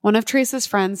 One of Teresa's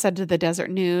friends said to the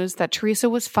Desert News that Teresa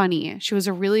was funny. She was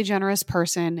a really generous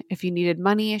person. If you needed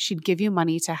money, she'd give you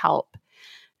money to help.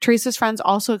 Teresa's friends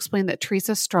also explained that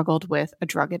Teresa struggled with a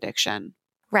drug addiction.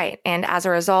 Right, and as a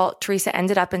result, Teresa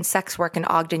ended up in sex work in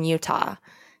Ogden, Utah.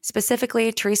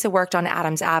 Specifically, Teresa worked on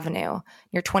Adams Avenue,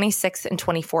 near 26th and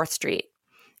 24th Street.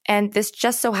 And this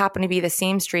just so happened to be the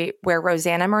same street where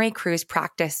Rosanna Marie Cruz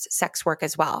practiced sex work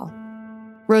as well.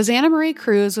 Rosanna Marie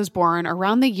Cruz was born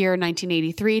around the year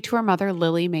 1983 to her mother,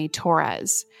 Lily Mae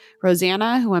Torres.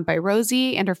 Rosanna, who went by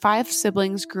Rosie, and her 5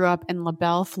 siblings grew up in La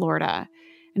Belle, Florida.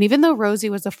 And even though Rosie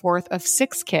was the 4th of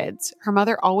 6 kids, her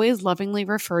mother always lovingly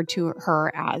referred to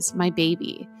her as my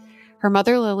baby. Her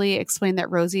mother, Lily, explained that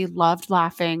Rosie loved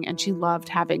laughing and she loved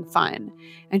having fun,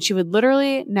 and she would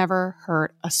literally never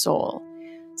hurt a soul.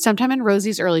 Sometime in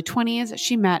Rosie's early 20s,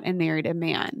 she met and married a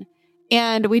man.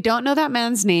 And we don't know that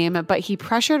man's name, but he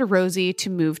pressured Rosie to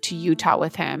move to Utah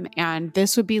with him, and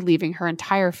this would be leaving her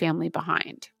entire family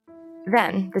behind.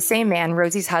 Then, the same man,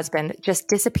 Rosie's husband, just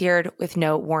disappeared with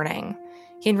no warning.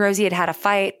 He and Rosie had had a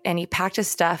fight, and he packed his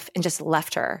stuff and just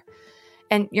left her.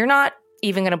 And you're not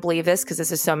even going to believe this because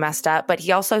this is so messed up, but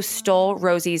he also stole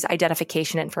Rosie's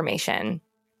identification information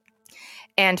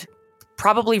and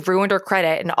probably ruined her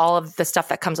credit and all of the stuff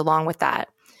that comes along with that.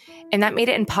 And that made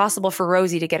it impossible for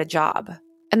Rosie to get a job.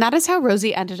 And that is how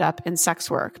Rosie ended up in sex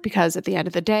work, because at the end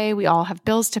of the day, we all have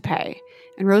bills to pay.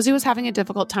 And Rosie was having a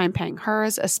difficult time paying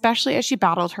hers, especially as she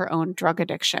battled her own drug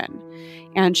addiction.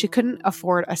 And she couldn't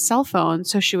afford a cell phone,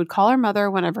 so she would call her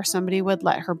mother whenever somebody would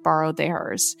let her borrow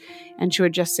theirs. And she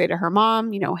would just say to her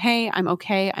mom, hey, I'm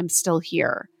okay, I'm still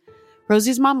here.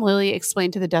 Rosie's mom, Lily,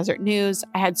 explained to the Desert News,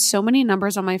 I had so many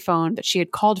numbers on my phone that she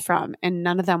had called from, and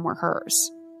none of them were hers.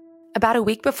 About a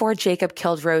week before Jacob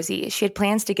killed Rosie, she had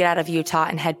plans to get out of Utah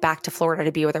and head back to Florida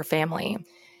to be with her family.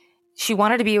 She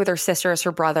wanted to be with her sisters,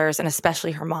 her brothers, and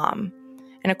especially her mom.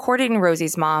 And according to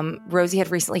Rosie's mom, Rosie had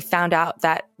recently found out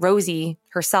that Rosie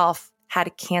herself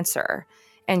had cancer,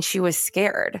 and she was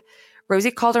scared. Rosie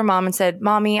called her mom and said,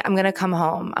 Mommy, I'm going to come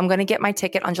home. I'm going to get my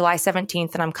ticket on July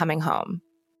 17th, and I'm coming home.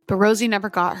 But Rosie never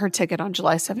got her ticket on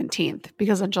July 17th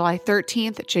because on July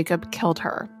 13th, Jacob killed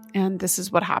her. And this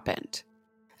is what happened.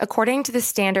 According to the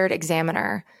Standard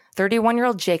Examiner,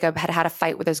 31-year-old Jacob had had a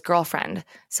fight with his girlfriend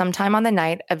sometime on the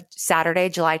night of Saturday,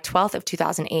 July 12th of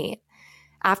 2008.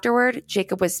 Afterward,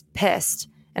 Jacob was pissed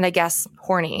and I guess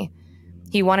horny.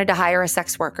 He wanted to hire a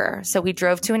sex worker, so he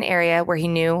drove to an area where he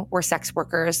knew where sex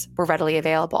workers were readily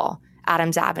available,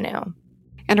 Adams Avenue.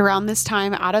 And around this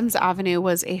time, Adams Avenue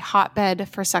was a hotbed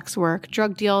for sex work,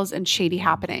 drug deals, and shady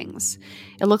happenings.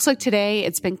 It looks like today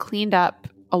it's been cleaned up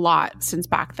a lot since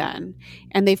back then,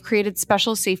 and they've created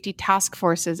special safety task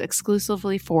forces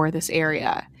exclusively for this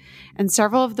area. And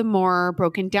several of the more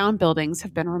broken down buildings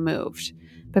have been removed.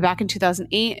 But back in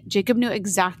 2008, Jacob knew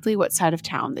exactly what side of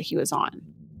town that he was on.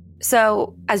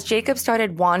 So as Jacob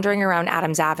started wandering around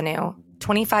Adams Avenue,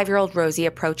 25-year-old Rosie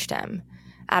approached him.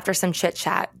 After some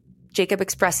chit-chat, Jacob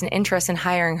expressed an interest in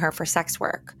hiring her for sex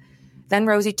work. Then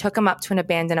Rosie took him up to an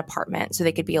abandoned apartment so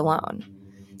they could be alone.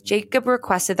 Jacob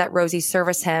requested that Rosie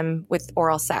service him with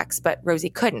oral sex, but Rosie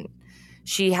couldn't.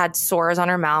 She had sores on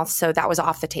her mouth, so that was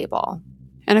off the table.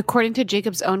 And according to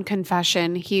Jacob's own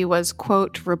confession, he was,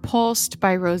 quote, repulsed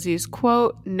by Rosie's,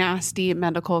 quote, nasty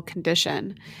medical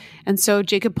condition. And so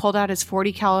Jacob pulled out his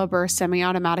 .40 caliber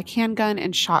semi-automatic handgun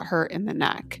and shot her in the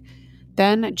neck.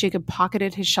 Then Jacob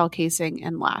pocketed his shell casing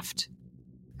and left.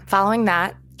 Following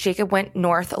that, Jacob went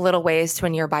north a little ways to a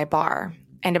nearby bar.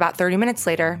 And about 30 minutes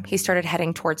later, he started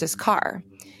heading towards his car.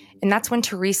 And that's when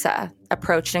Teresa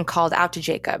approached and called out to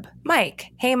Jacob, "Mike,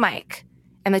 hey Mike."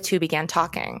 And the two began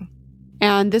talking.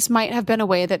 And this might have been a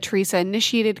way that Teresa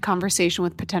initiated conversation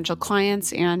with potential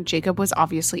clients, and Jacob was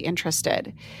obviously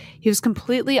interested. He was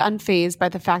completely unfazed by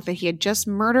the fact that he had just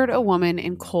murdered a woman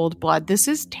in cold blood. This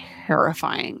is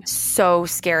terrifying. So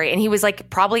scary. And he was like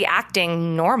probably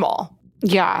acting normal.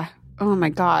 Yeah. Oh my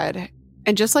God.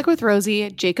 And just like with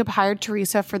Rosie, Jacob hired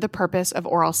Teresa for the purpose of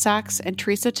oral sex, and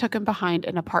Teresa took him behind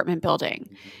an apartment building.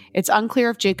 It's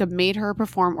unclear if Jacob made her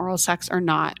perform oral sex or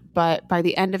not, but by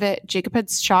the end of it, Jacob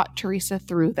had shot Teresa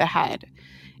through the head.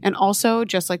 And also,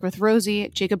 just like with Rosie,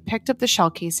 Jacob picked up the shell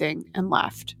casing and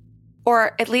left.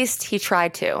 Or at least he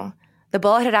tried to. The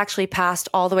bullet had actually passed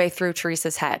all the way through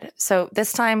Teresa's head. So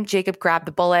this time, Jacob grabbed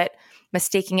the bullet,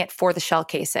 mistaking it for the shell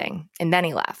casing, and then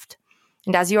he left.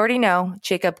 And as you already know,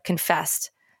 Jacob confessed.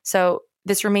 So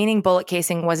this remaining bullet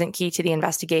casing wasn't key to the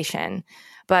investigation,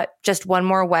 but just one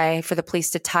more way for the police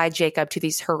to tie Jacob to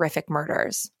these horrific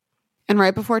murders. And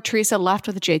right before Teresa left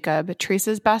with Jacob,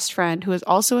 Teresa's best friend, who is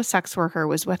also a sex worker,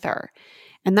 was with her.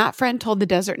 And that friend told the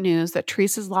Desert News that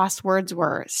Teresa's last words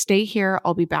were, "Stay here,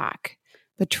 I'll be back."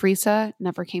 But Teresa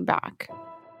never came back.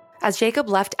 As Jacob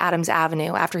left Adams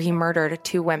Avenue after he murdered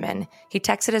 2 women, he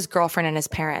texted his girlfriend and his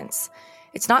parents.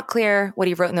 It's not clear what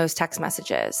he wrote in those text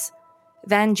messages.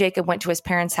 Then Jacob went to his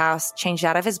parents' house, changed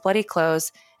out of his bloody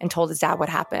clothes, and told his dad what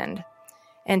happened.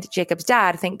 And Jacob's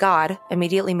dad, thank God,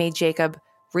 immediately made Jacob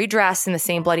redress in the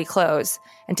same bloody clothes,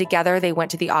 and together they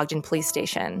went to the Ogden police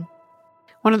station.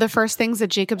 One of the first things that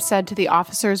Jacob said to the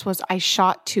officers was, "I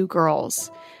shot 2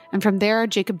 girls." And from there,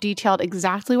 Jacob detailed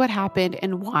exactly what happened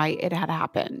and why it had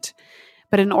happened.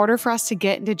 But in order for us to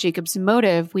get into Jacob's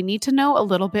motive, we need to know a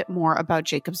little bit more about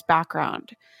Jacob's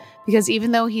background. Because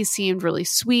even though he seemed really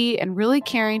sweet and really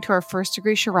caring to our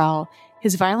first-degree Sherelle,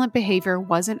 his violent behavior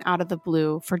wasn't out of the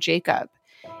blue for Jacob.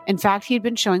 In fact, he had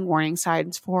been showing warning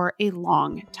signs for a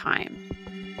long time.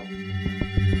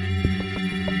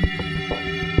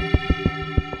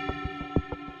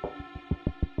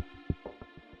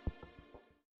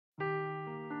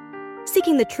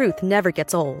 Seeking the truth never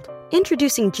gets old.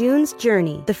 Introducing June's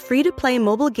Journey, the free-to-play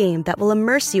mobile game that will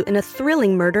immerse you in a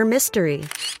thrilling murder mystery.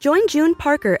 Join June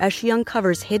Parker as she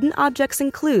uncovers hidden objects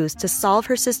and clues to solve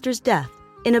her sister's death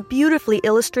in a beautifully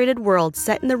illustrated world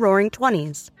set in the Roaring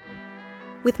 '20s.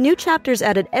 With new chapters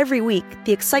added every week,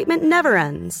 the excitement never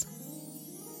ends.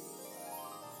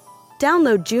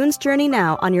 Download June's Journey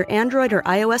now on your Android or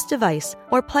iOS device,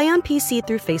 or play on PC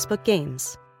through Facebook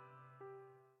Games.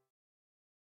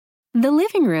 The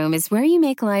living room is where you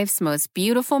make life's most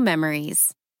beautiful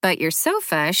memories. But your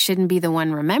sofa shouldn't be the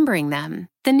one remembering them.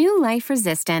 The new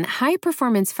life-resistant,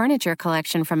 high-performance furniture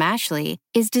collection from Ashley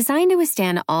is designed to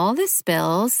withstand all the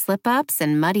spills, slip-ups,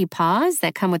 and muddy paws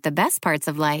that come with the best parts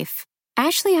of life.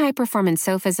 Ashley high-performance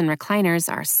sofas and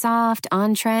recliners are soft,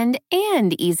 on-trend,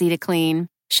 and easy to clean.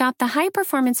 Shop the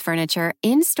high-performance furniture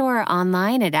in-store or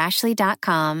online at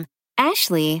ashley.com.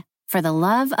 Ashley, for the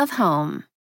love of home.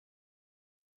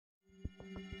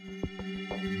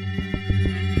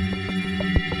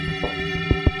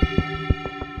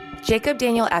 Jacob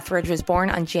Daniel Etheridge was born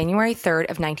on January 3rd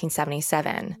of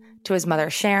 1977. to his mother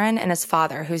Sharon and his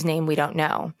father, whose name we don't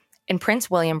know, in Prince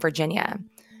William, Virginia.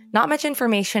 Not much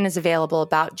information is available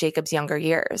about Jacob's younger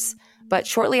years, but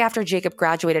shortly after Jacob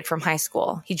graduated from high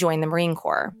school, he joined the Marine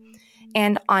Corps.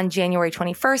 And on January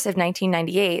 21st of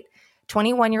 1998,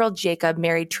 21-year-old Jacob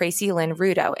married Tracy Lynn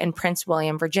Rudo in Prince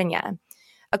William, Virginia.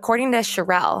 According to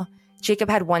Sherelle, Jacob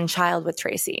had one child with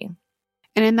Tracy.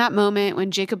 And in that moment,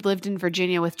 when Jacob lived in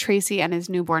Virginia with Tracy and his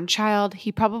newborn child,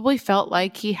 he probably felt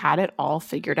like he had it all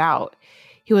figured out.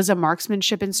 He was a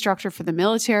marksmanship instructor for the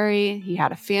military. He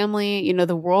had a family.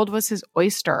 The world was his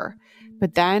oyster.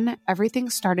 But then everything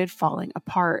started falling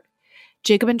apart.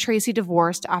 Jacob and Tracy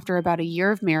divorced after about a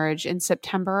year of marriage in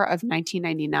September of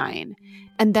 1999.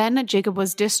 And then Jacob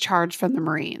was discharged from the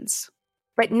Marines.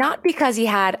 But not because he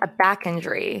had a back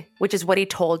injury, which is what he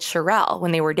told Sherelle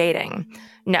when they were dating.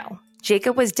 No,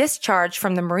 Jacob was discharged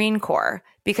from the Marine Corps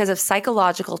because of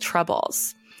psychological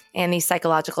troubles. And these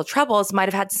psychological troubles might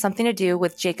have had something to do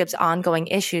with Jacob's ongoing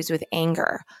issues with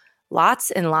anger.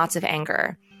 Lots and lots of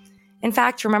anger. In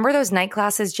fact, remember those night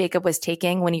classes Jacob was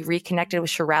taking when he reconnected with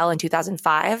Sherelle in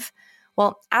 2005?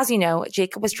 Well, as you know,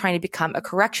 Jacob was trying to become a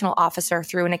correctional officer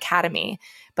through an academy,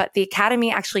 but the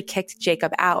academy actually kicked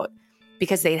Jacob out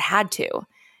because they'd had to.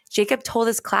 Jacob told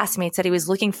his classmates that he was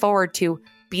looking forward to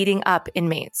beating up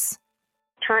inmates.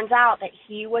 Turns out that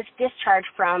he was discharged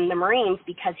from the Marines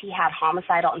because he had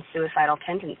homicidal and suicidal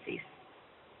tendencies.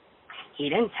 He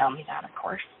didn't tell me that, of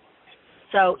course.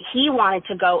 So he wanted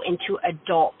to go into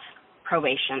adult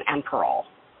probation and parole.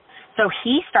 So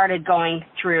he started going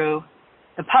through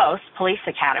the police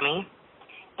academy,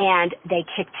 and they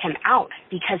kicked him out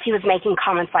because he was making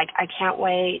comments like, I can't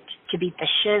wait to beat the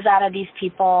shiz out of these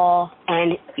people.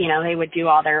 And, they would do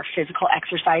all their physical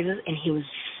exercises, and he was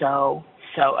so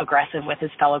aggressive with his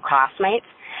fellow classmates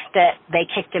that they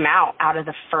kicked him out of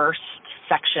the first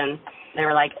section. They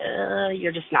were like,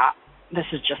 this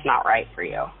is just not right for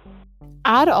you.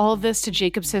 Add all of this to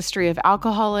Jacob's history of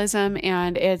alcoholism,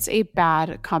 and it's a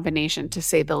bad combination, to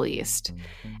say the least.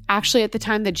 Actually, at the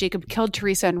time that Jacob killed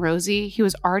Teresa and Rosie, he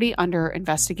was already under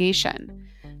investigation.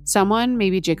 Someone,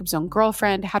 maybe Jacob's own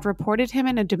girlfriend, had reported him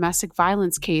in a domestic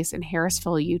violence case in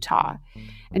Harrisville, Utah.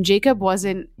 And Jacob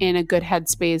wasn't in a good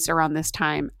headspace around this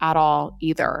time at all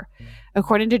either.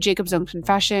 According to Jacob's own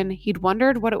confession, he'd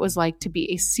wondered what it was like to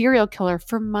be a serial killer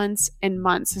for months and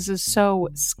months. This is so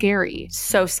scary.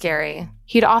 So scary.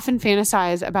 He'd often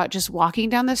fantasize about just walking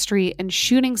down the street and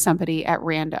shooting somebody at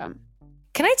random.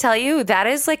 Can I tell you, that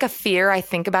is like a fear I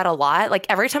think about a lot. Like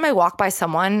every time I walk by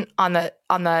someone on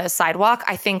the sidewalk,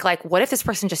 I think like, what if this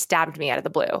person just stabbed me out of the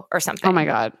blue or something? Oh my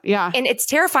God. Yeah. And it's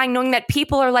terrifying knowing that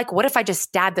people are like, what if I just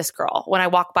stab this girl when I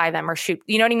walk by them or shoot?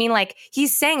 You know what I mean? Like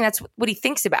he's saying that's what he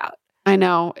thinks about. I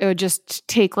know. It would just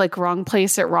take like wrong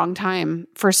place at wrong time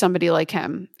for somebody like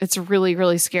him. It's really,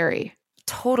 really scary.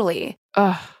 Totally.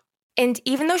 Ugh. And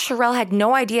even though Sherelle had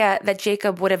no idea that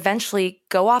Jacob would eventually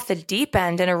go off the deep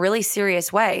end in a really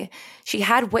serious way, she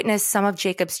had witnessed some of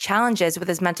Jacob's challenges with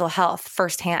his mental health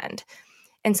firsthand.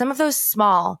 And some of those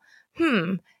small,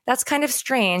 that's kind of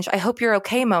strange, I hope you're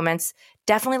okay moments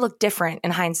definitely look different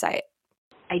in hindsight.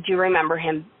 I do remember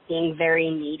him being very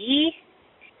needy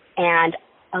and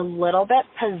a little bit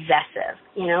possessive.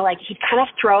 Like he'd kind of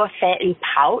throw a fit and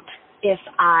pout if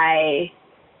I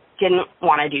didn't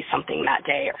want to do something that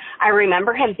day. I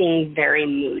remember him being very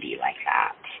moody like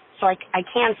that. So I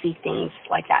can see things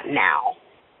like that now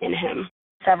in him.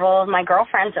 Several of my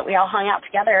girlfriends that we all hung out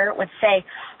together would say,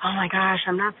 oh my gosh,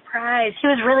 I'm not surprised. He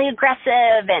was really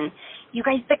aggressive and you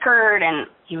guys bickered, and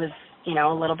he was,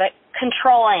 a little bit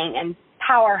controlling and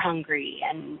power hungry.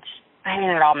 And I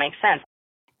mean, it all makes sense.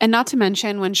 And not to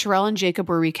mention, when Sherelle and Jacob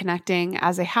were reconnecting,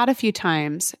 as they had a few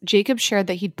times, Jacob shared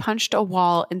that he'd punched a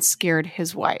wall and scared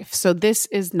his wife. So this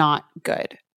is not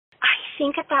good. I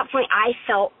think at that point, I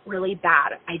felt really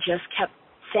bad. I just kept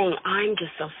saying, I'm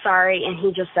just so sorry. And he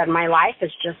just said, my life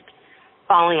is just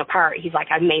falling apart. He's like,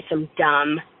 I've made some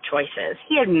dumb choices.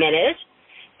 He admitted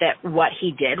that what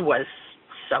he did was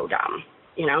so dumb.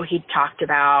 He talked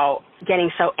about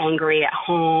getting so angry at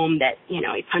home that, he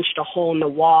punched a hole in the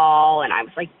wall. And I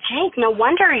was like, Jake, no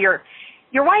wonder your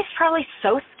wife's probably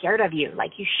so scared of you.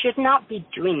 Like, you should not be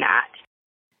doing that.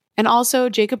 And also,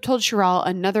 Jacob told Sherelle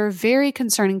another very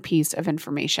concerning piece of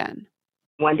information.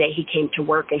 One day he came to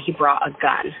work and he brought a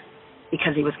gun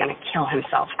because he was going to kill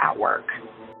himself at work.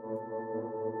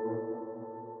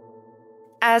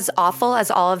 As awful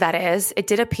as all of that is, it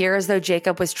did appear as though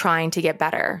Jacob was trying to get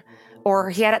better.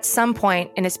 Or he had at some point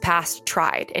in his past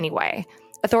tried anyway.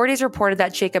 Authorities reported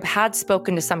that Jacob had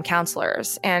spoken to some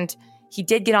counselors, and he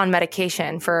did get on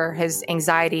medication for his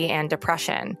anxiety and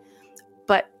depression.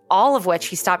 But all of which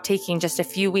he stopped taking just a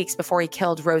few weeks before he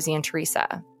killed Rosie and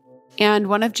Teresa. And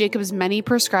one of Jacob's many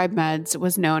prescribed meds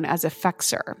was known as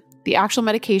Effexor. The actual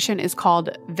medication is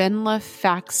called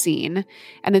venlafaxine,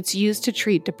 and it's used to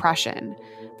treat depression.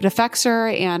 But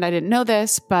Effexor, and I didn't know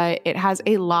this, but it has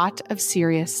a lot of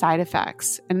serious side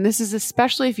effects. And this is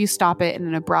especially if you stop it in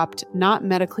an abrupt, not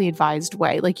medically advised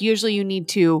way. Like usually you need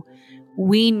to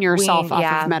wean yourself off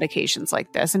of medications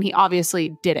like this. And he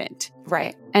obviously didn't.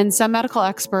 Right. And some medical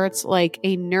experts, like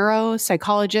a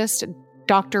neuropsychologist,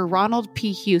 Dr. Ronald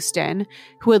P. Houston,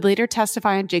 who would later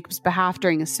testify on Jacob's behalf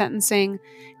during his sentencing,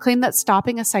 claimed that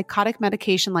stopping a psychotic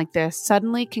medication like this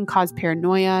suddenly can cause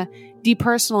paranoia,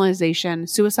 depersonalization,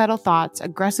 suicidal thoughts,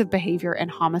 aggressive behavior, and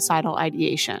homicidal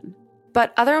ideation.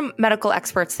 But other medical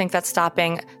experts think that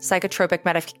stopping psychotropic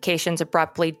medications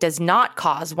abruptly does not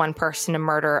cause one person to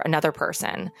murder another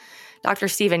person. Dr.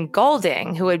 Stephen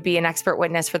Golding, who would be an expert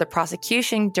witness for the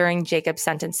prosecution during Jacob's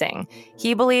sentencing,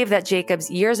 he believed that Jacob's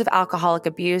years of alcoholic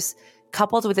abuse,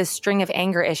 coupled with his string of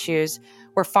anger issues,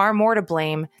 were far more to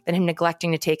blame than him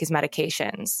neglecting to take his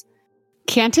medications.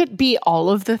 Can't it be all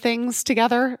of the things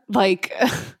together? Like,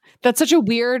 that's such a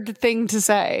weird thing to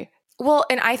say. Well,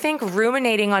 and I think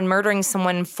ruminating on murdering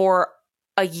someone for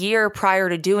a year prior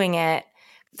to doing it,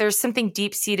 there's something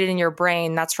deep-seated in your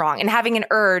brain that's wrong. And having an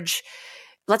urge,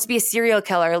 let's be a serial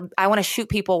killer. I want to shoot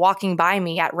people walking by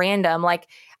me at random. Like,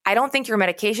 I don't think your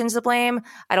medication's to blame.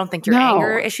 I don't think your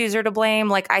anger issues are to blame.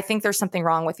 Like, I think there's something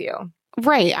wrong with you.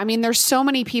 Right. I mean, there's so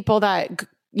many people that,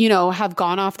 have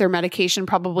gone off their medication,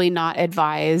 probably not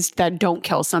advised, that don't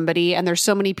kill somebody. And there's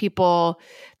so many people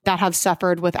that have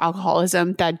suffered with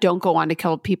alcoholism that don't go on to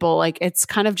kill people. Like, it's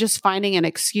kind of just finding an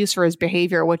excuse for his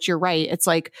behavior, which you're right. It's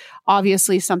like,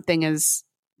 obviously something is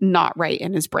not right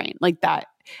in his brain like that,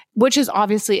 which is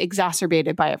obviously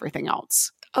exacerbated by everything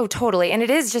else. Oh, totally. And it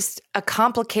is just a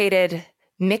complicated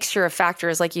mixture of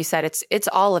factors. Like you said, it's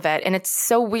all of it. And it's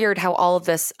so weird how all of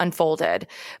this unfolded.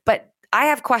 But I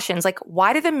have questions like,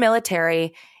 why did the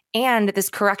military and this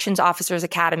corrections officers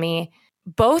academy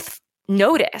both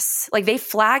notice? Like, they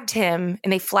flagged him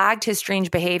and they flagged his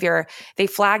strange behavior. They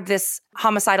flagged this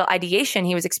homicidal ideation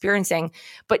he was experiencing,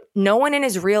 but no one in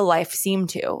his real life seemed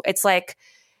to. It's like,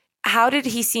 how did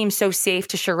he seem so safe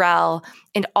to Sherelle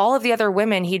and all of the other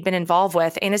women he'd been involved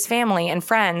with and his family and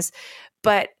friends,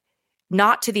 but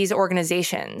not to these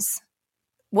organizations?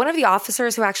 One of the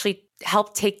officers who actually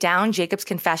helped take down Jacob's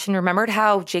confession remembered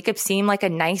how Jacob seemed like a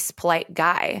nice, polite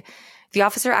guy. The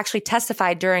officer actually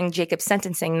testified during Jacob's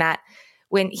sentencing that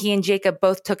when he and Jacob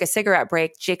both took a cigarette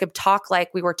break, Jacob talked like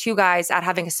we were two guys out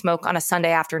having a smoke on a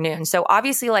Sunday afternoon. So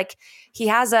obviously, like, he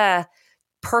has a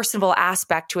personable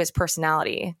aspect to his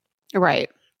personality. Right.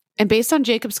 And based on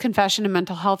Jacob's confession and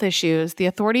mental health issues, the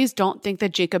authorities don't think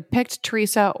that Jacob picked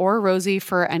Teresa or Rosie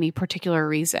for any particular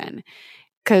reason,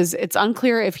 because it's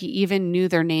unclear if he even knew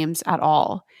their names at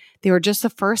all. They were just the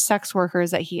first sex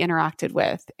workers that he interacted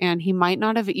with, and he might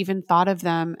not have even thought of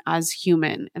them as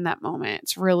human in that moment.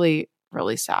 It's really,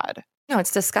 really sad. No,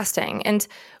 it's disgusting. And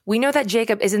we know that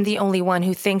Jacob isn't the only one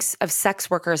who thinks of sex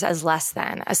workers as less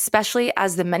than, especially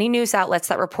as the many news outlets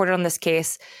that reported on this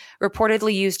case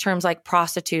reportedly used terms like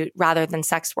prostitute rather than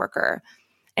sex worker.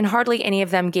 And hardly any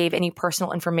of them gave any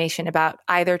personal information about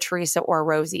either Teresa or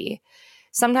Rosie.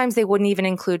 Sometimes they wouldn't even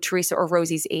include Teresa or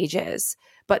Rosie's ages,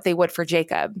 but they would for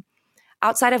Jacob.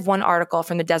 Outside of one article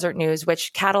from the Desert News,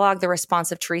 which cataloged the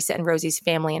response of Teresa and Rosie's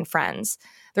family and friends,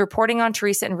 the reporting on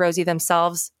Teresa and Rosie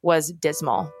themselves was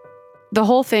dismal. The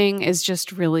whole thing is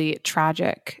just really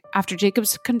tragic. After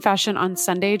Jacob's confession on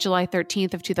Sunday, July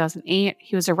 13th of 2008,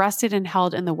 he was arrested and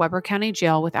held in the Weber County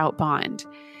Jail without bond.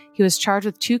 He was charged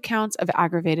with 2 counts of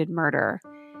aggravated murder.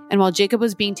 And while Jacob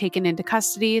was being taken into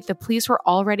custody, the police were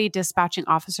already dispatching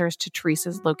officers to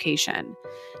Teresa's location.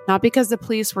 Not because the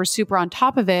police were super on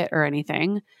top of it or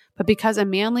anything, but because a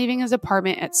man leaving his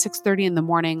apartment at 6:30 in the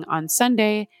morning on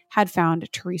Sunday had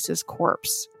found Teresa's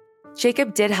corpse.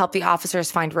 Jacob did help the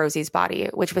officers find Rosie's body,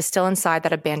 which was still inside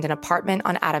that abandoned apartment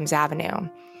on Adams Avenue.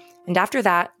 And after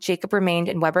that, Jacob remained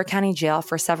in Weber County Jail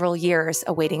for several years,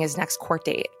 awaiting his next court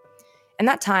date. In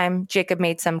that time, Jacob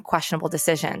made some questionable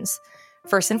decisions.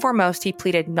 First and foremost, he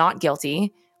pleaded not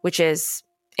guilty, which is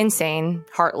insane,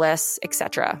 heartless,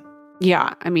 etc.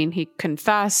 Yeah, I mean, he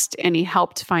confessed and he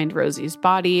helped find Rosie's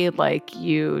body. Like,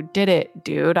 you did it,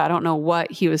 dude. I don't know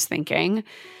what he was thinking.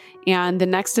 And the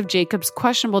next of Jacob's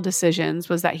questionable decisions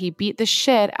was that he beat the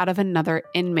shit out of another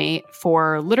inmate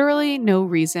for literally no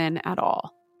reason at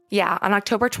all. Yeah, on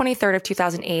October 23rd of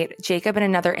 2008, Jacob and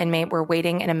another inmate were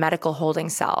waiting in a medical holding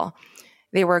cell.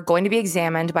 They were going to be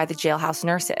examined by the jailhouse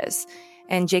nurses,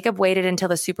 and Jacob waited until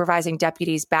the supervising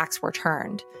deputies' backs were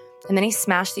turned. and then he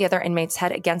smashed the other inmate's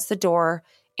head against the door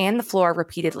and the floor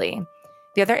repeatedly.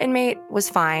 The other inmate was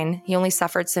fine. He only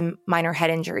suffered some minor head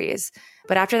injuries.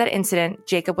 But after that incident,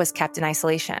 Jacob was kept in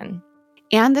isolation.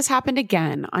 And this happened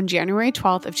again on January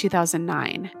 12th of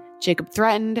 2009. Jacob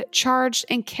threatened, charged,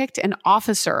 and kicked an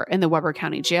officer in the Weber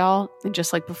County Jail. And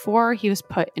just like before, he was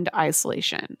put into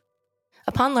isolation.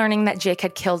 Upon learning that Jake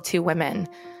had killed 2 women,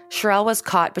 Sherelle was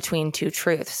caught between 2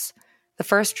 truths. The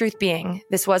first truth being,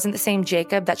 this wasn't the same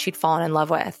Jacob that she'd fallen in love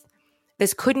with.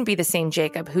 This couldn't be the same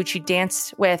Jacob who she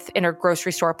danced with in her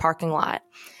grocery store parking lot.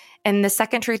 And the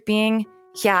second truth being,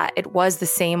 yeah, it was the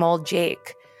same old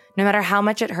Jake. No matter how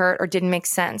much it hurt or didn't make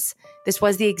sense, this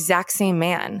was the exact same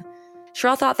man.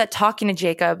 Sherelle thought that talking to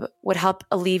Jacob would help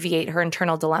alleviate her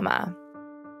internal dilemma.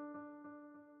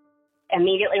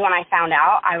 Immediately when I found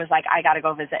out, I was like, I got to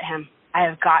go visit him. I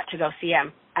have got to go see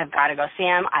him. I've got to go see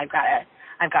him. I've got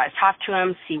to talk to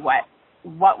him, see what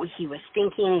he was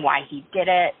thinking, why he did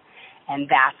it. And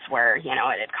that's where, it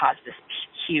had caused this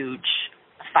huge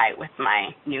fight with my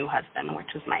new husband, which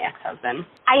was my ex-husband.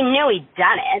 I knew he'd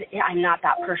done it. I'm not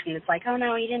that person that's like, oh,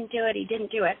 no, he didn't do it. He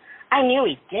didn't do it. I knew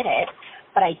he did it,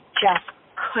 but I just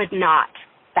could not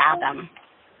fathom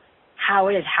how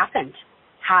it had happened,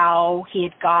 how he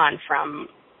had gone from,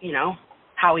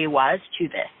 how he was to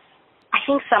this. I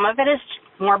think some of it is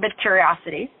morbid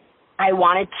curiosity. I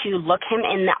wanted to look him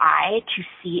in the eye to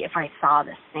see if I saw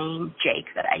the same Jake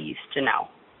that I used to know.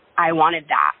 I wanted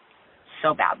that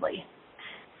so badly,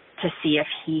 to see if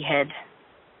he had,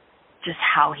 just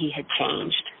how he had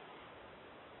changed.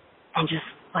 And just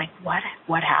like,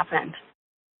 what happened?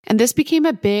 And this became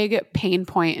a big pain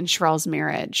point in Sherelle's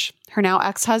marriage. Her now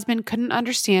ex-husband couldn't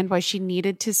understand why she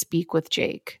needed to speak with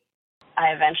Jake. I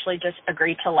eventually just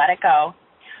agreed to let it go.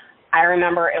 I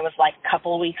remember it was like a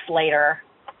couple of weeks later,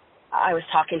 I was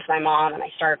talking to my mom and I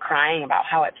started crying about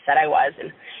how upset I was.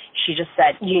 And she just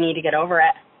said, you need to get over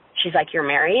it. She's like, you're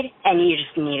married and you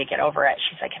just need to get over it.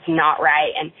 She's like, it's not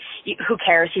right. And who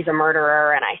cares? He's a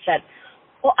murderer. And I said,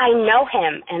 well, I know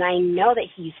him and I know that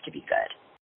he used to be good.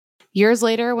 Years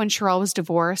later, when Sherelle was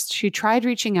divorced, she tried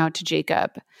reaching out to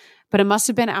Jacob, but it must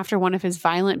have been after one of his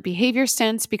violent behavior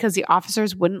stints because the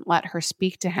officers wouldn't let her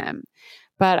speak to him.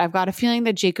 But I've got a feeling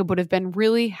that Jacob would have been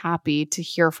really happy to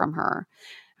hear from her.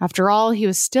 After all, he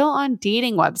was still on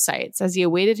dating websites as he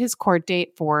awaited his court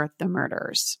date for the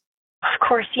murders. Of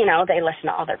course, they listen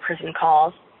to all their prison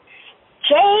calls.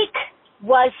 Jake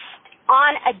was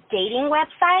on a dating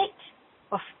website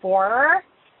before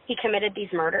he committed these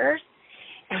murders.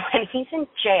 And when he's in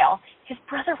jail, his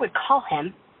brother would call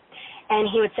him and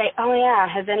he would say, oh yeah,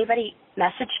 has anybody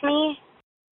messaged me?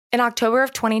 In October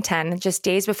of 2010, just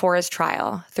days before his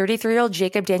trial, 33-year-old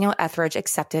Jacob Daniel Etheridge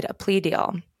accepted a plea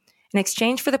deal. In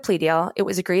exchange for the plea deal, it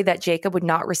was agreed that Jacob would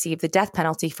not receive the death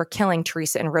penalty for killing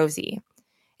Teresa and Rosie.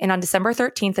 And on December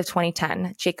 13th of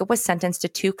 2010, Jacob was sentenced to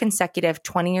 2 consecutive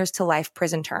 20 years to life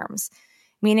prison terms,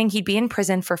 meaning he'd be in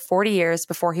prison for 40 years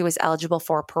before he was eligible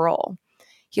for parole.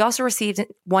 He also received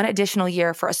 1 additional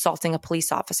year for assaulting a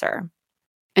police officer.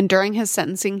 And during his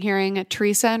sentencing hearing,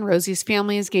 Teresa and Rosie's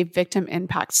families gave victim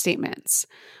impact statements.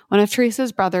 One of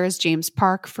Teresa's brothers, James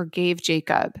Park, forgave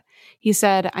Jacob. He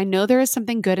said, I know there is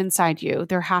something good inside you.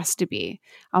 There has to be.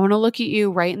 I want to look at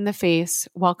you right in the face.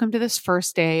 Welcome to this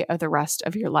first day of the rest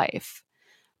of your life.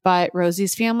 But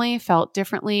Rosie's family felt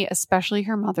differently, especially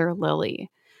her mother,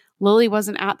 Lily. Lily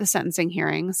wasn't at the sentencing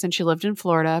hearing since she lived in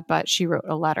Florida, but she wrote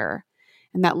a letter.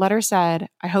 And that letter said,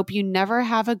 I hope you never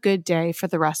have a good day for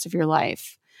the rest of your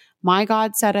life. My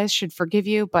God said I should forgive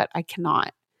you, but I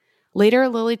cannot. Later,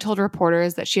 Lily told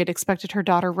reporters that she had expected her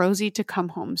daughter Rosie to come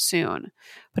home soon,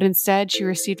 but instead she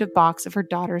received a box of her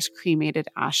daughter's cremated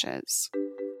ashes.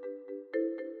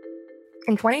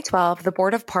 In 2012, the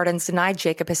Board of Pardons denied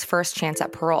Jacob his first chance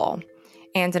at parole.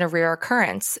 And in a rare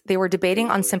occurrence, they were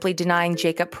debating on simply denying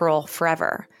Jacob parole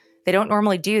forever. They don't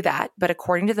normally do that, but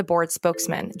according to the board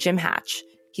spokesman, Jim Hatch,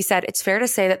 he said it's fair to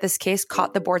say that this case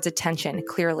caught the board's attention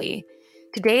clearly.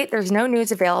 To date, there's no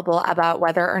news available about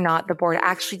whether or not the board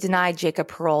actually denied Jacob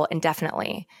parole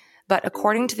indefinitely. But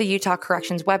according to the Utah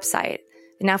Corrections website,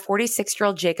 the now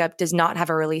 46-year-old Jacob does not have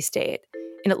a release date,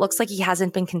 and it looks like he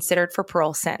hasn't been considered for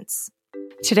parole since.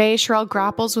 Today, Sherelle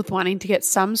grapples with wanting to get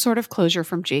some sort of closure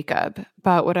from Jacob,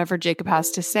 but whatever Jacob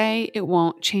has to say, it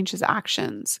won't change his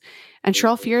actions. And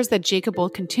Sherelle fears that Jacob will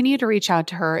continue to reach out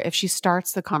to her if she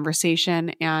starts the conversation,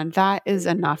 and that is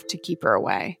enough to keep her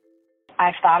away.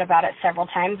 I've thought about it several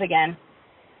times again.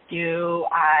 Do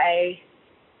I,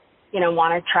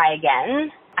 want to try again?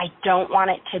 I don't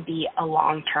want it to be a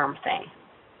long-term thing.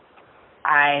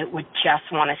 I would just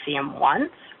want to see him once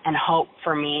and hope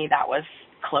for me that was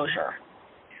closure.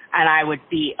 And I would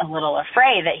be a little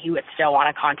afraid that he would still want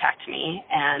to contact me,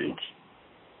 and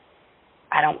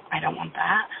I don't want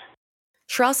that.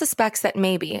 Sherelle suspects that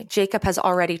maybe Jacob has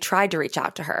already tried to reach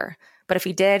out to her, but if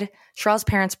he did, Sherelle's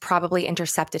parents probably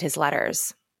intercepted his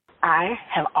letters. I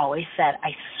have always said,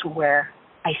 I swear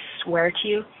to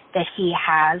you that he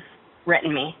has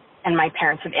written me, and my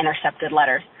parents have intercepted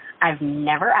letters. I've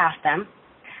never asked them,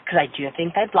 because I do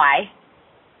think they'd lie,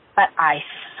 but I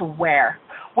swear,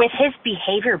 with his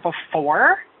behavior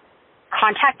before,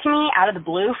 contacting me out of the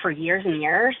blue for years and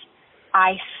years,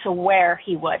 I swear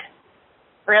he would.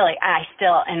 Really, I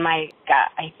still, in my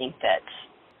gut, I think that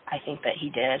he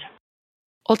did.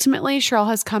 Ultimately, Sherelle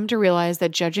has come to realize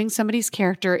that judging somebody's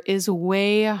character is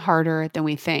way harder than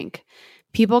we think.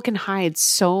 People can hide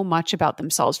so much about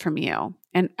themselves from you,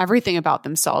 and everything about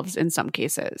themselves in some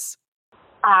cases.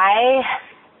 I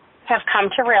have come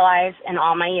to realize in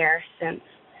all my years, since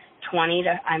 20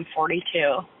 to I'm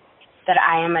 42, that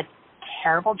I am a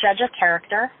terrible judge of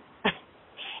character,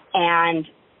 and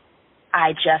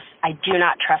I do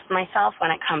not trust myself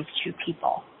when it comes to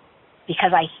people,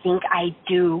 because I think I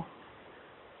do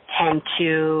tend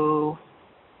to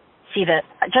see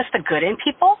just the good in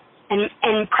people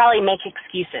and probably make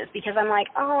excuses, because I'm like,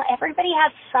 oh, everybody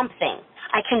has something.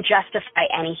 I can justify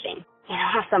anything. You know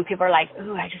how some people are like,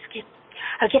 ooh, I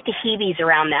get the heebies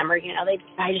around them, or, you know,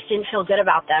 I just didn't feel good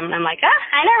about them. And I'm like,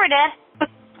 I never did.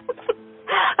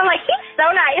 I'm like, he's so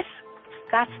nice.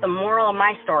 That's the moral of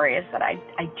my story, is that I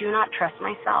do not trust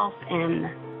myself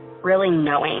in really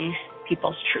knowing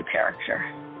people's true character.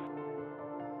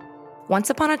 Once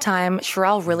upon a time,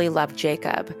 Sherelle really loved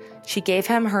Jacob. She gave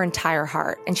him her entire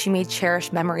heart, and she made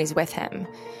cherished memories with him.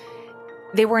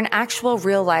 They were an actual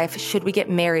real-life,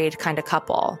 should-we-get-married kind of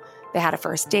couple. They had a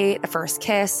first date, a first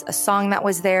kiss, a song that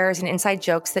was theirs, and inside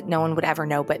jokes that no one would ever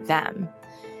know but them.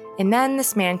 And then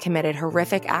this man committed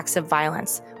horrific acts of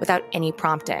violence without any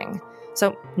prompting.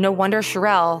 So no wonder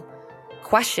Sherelle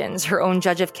questions her own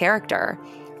judge of character.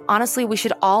 Honestly, we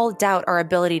should all doubt our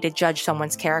ability to judge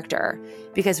someone's character,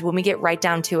 because when we get right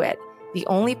down to it, the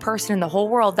only person in the whole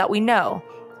world that we know,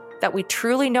 that we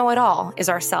truly know at all, is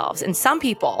ourselves. And some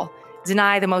people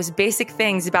deny the most basic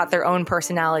things about their own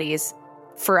personalities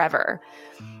forever.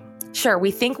 Sure,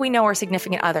 we think we know our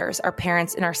significant others, our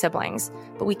parents and our siblings,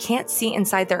 but we can't see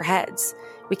inside their heads.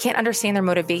 We can't understand their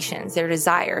motivations, their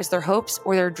desires, their hopes,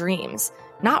 or their dreams.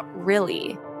 Not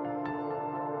really.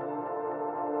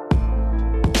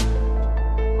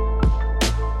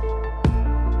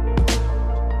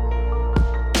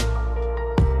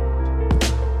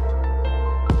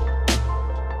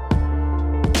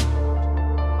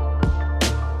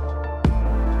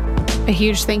 A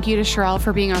huge thank you to Sherelle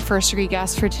for being our first degree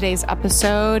guest for today's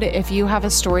episode. If you have a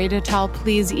story to tell,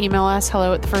 please email us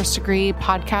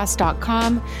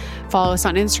hello@thefirstdegreepodcast.com. Follow us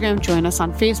on Instagram. Join us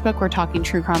on Facebook. We're talking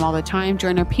true crime all the time.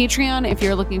 Join our Patreon if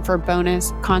you're looking for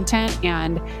bonus content.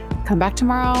 And come back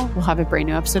tomorrow. We'll have a brand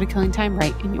new episode of Killing Time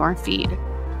right in your feed.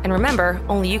 And remember,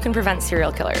 only you can prevent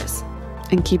serial killers.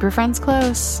 And keep your friends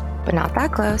close. But not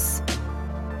that close.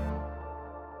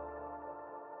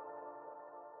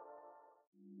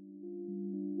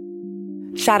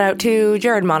 Shout out to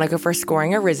Jared Monaco for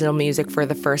scoring original music for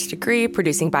The First Degree,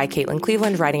 producing by Caitlin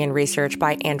Cleveland, writing and research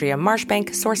by Andrea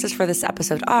Marshbank. Sources for this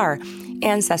episode are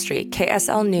Ancestry,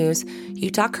 KSL News,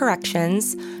 Utah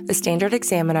Corrections, The Standard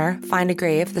Examiner, Find a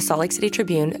Grave, The Salt Lake City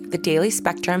Tribune, The Daily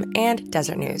Spectrum, and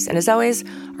Desert News. And as always,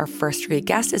 our first degree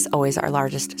guest is always our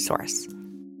largest source.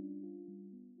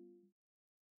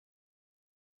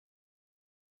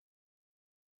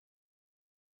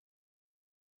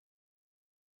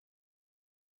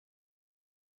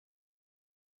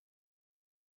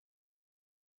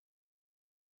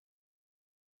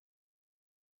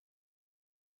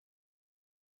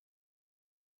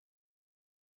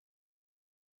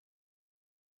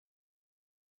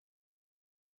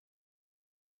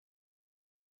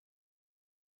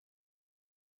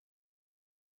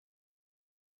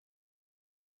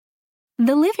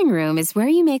 The living room is where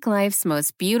you make life's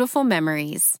most beautiful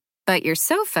memories. But your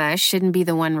sofa shouldn't be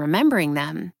the one remembering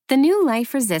them. The new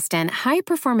life-resistant,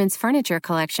 high-performance furniture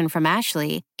collection from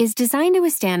Ashley is designed to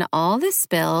withstand all the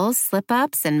spills,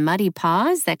 slip-ups, and muddy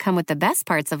paws that come with the best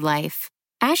parts of life.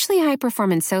 Ashley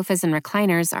high-performance sofas and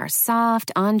recliners are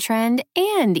soft, on-trend,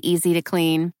 and easy to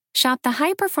clean. Shop the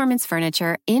high-performance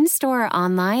furniture in-store or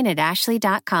online at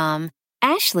ashley.com.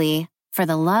 Ashley, for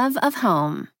the love of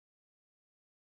home.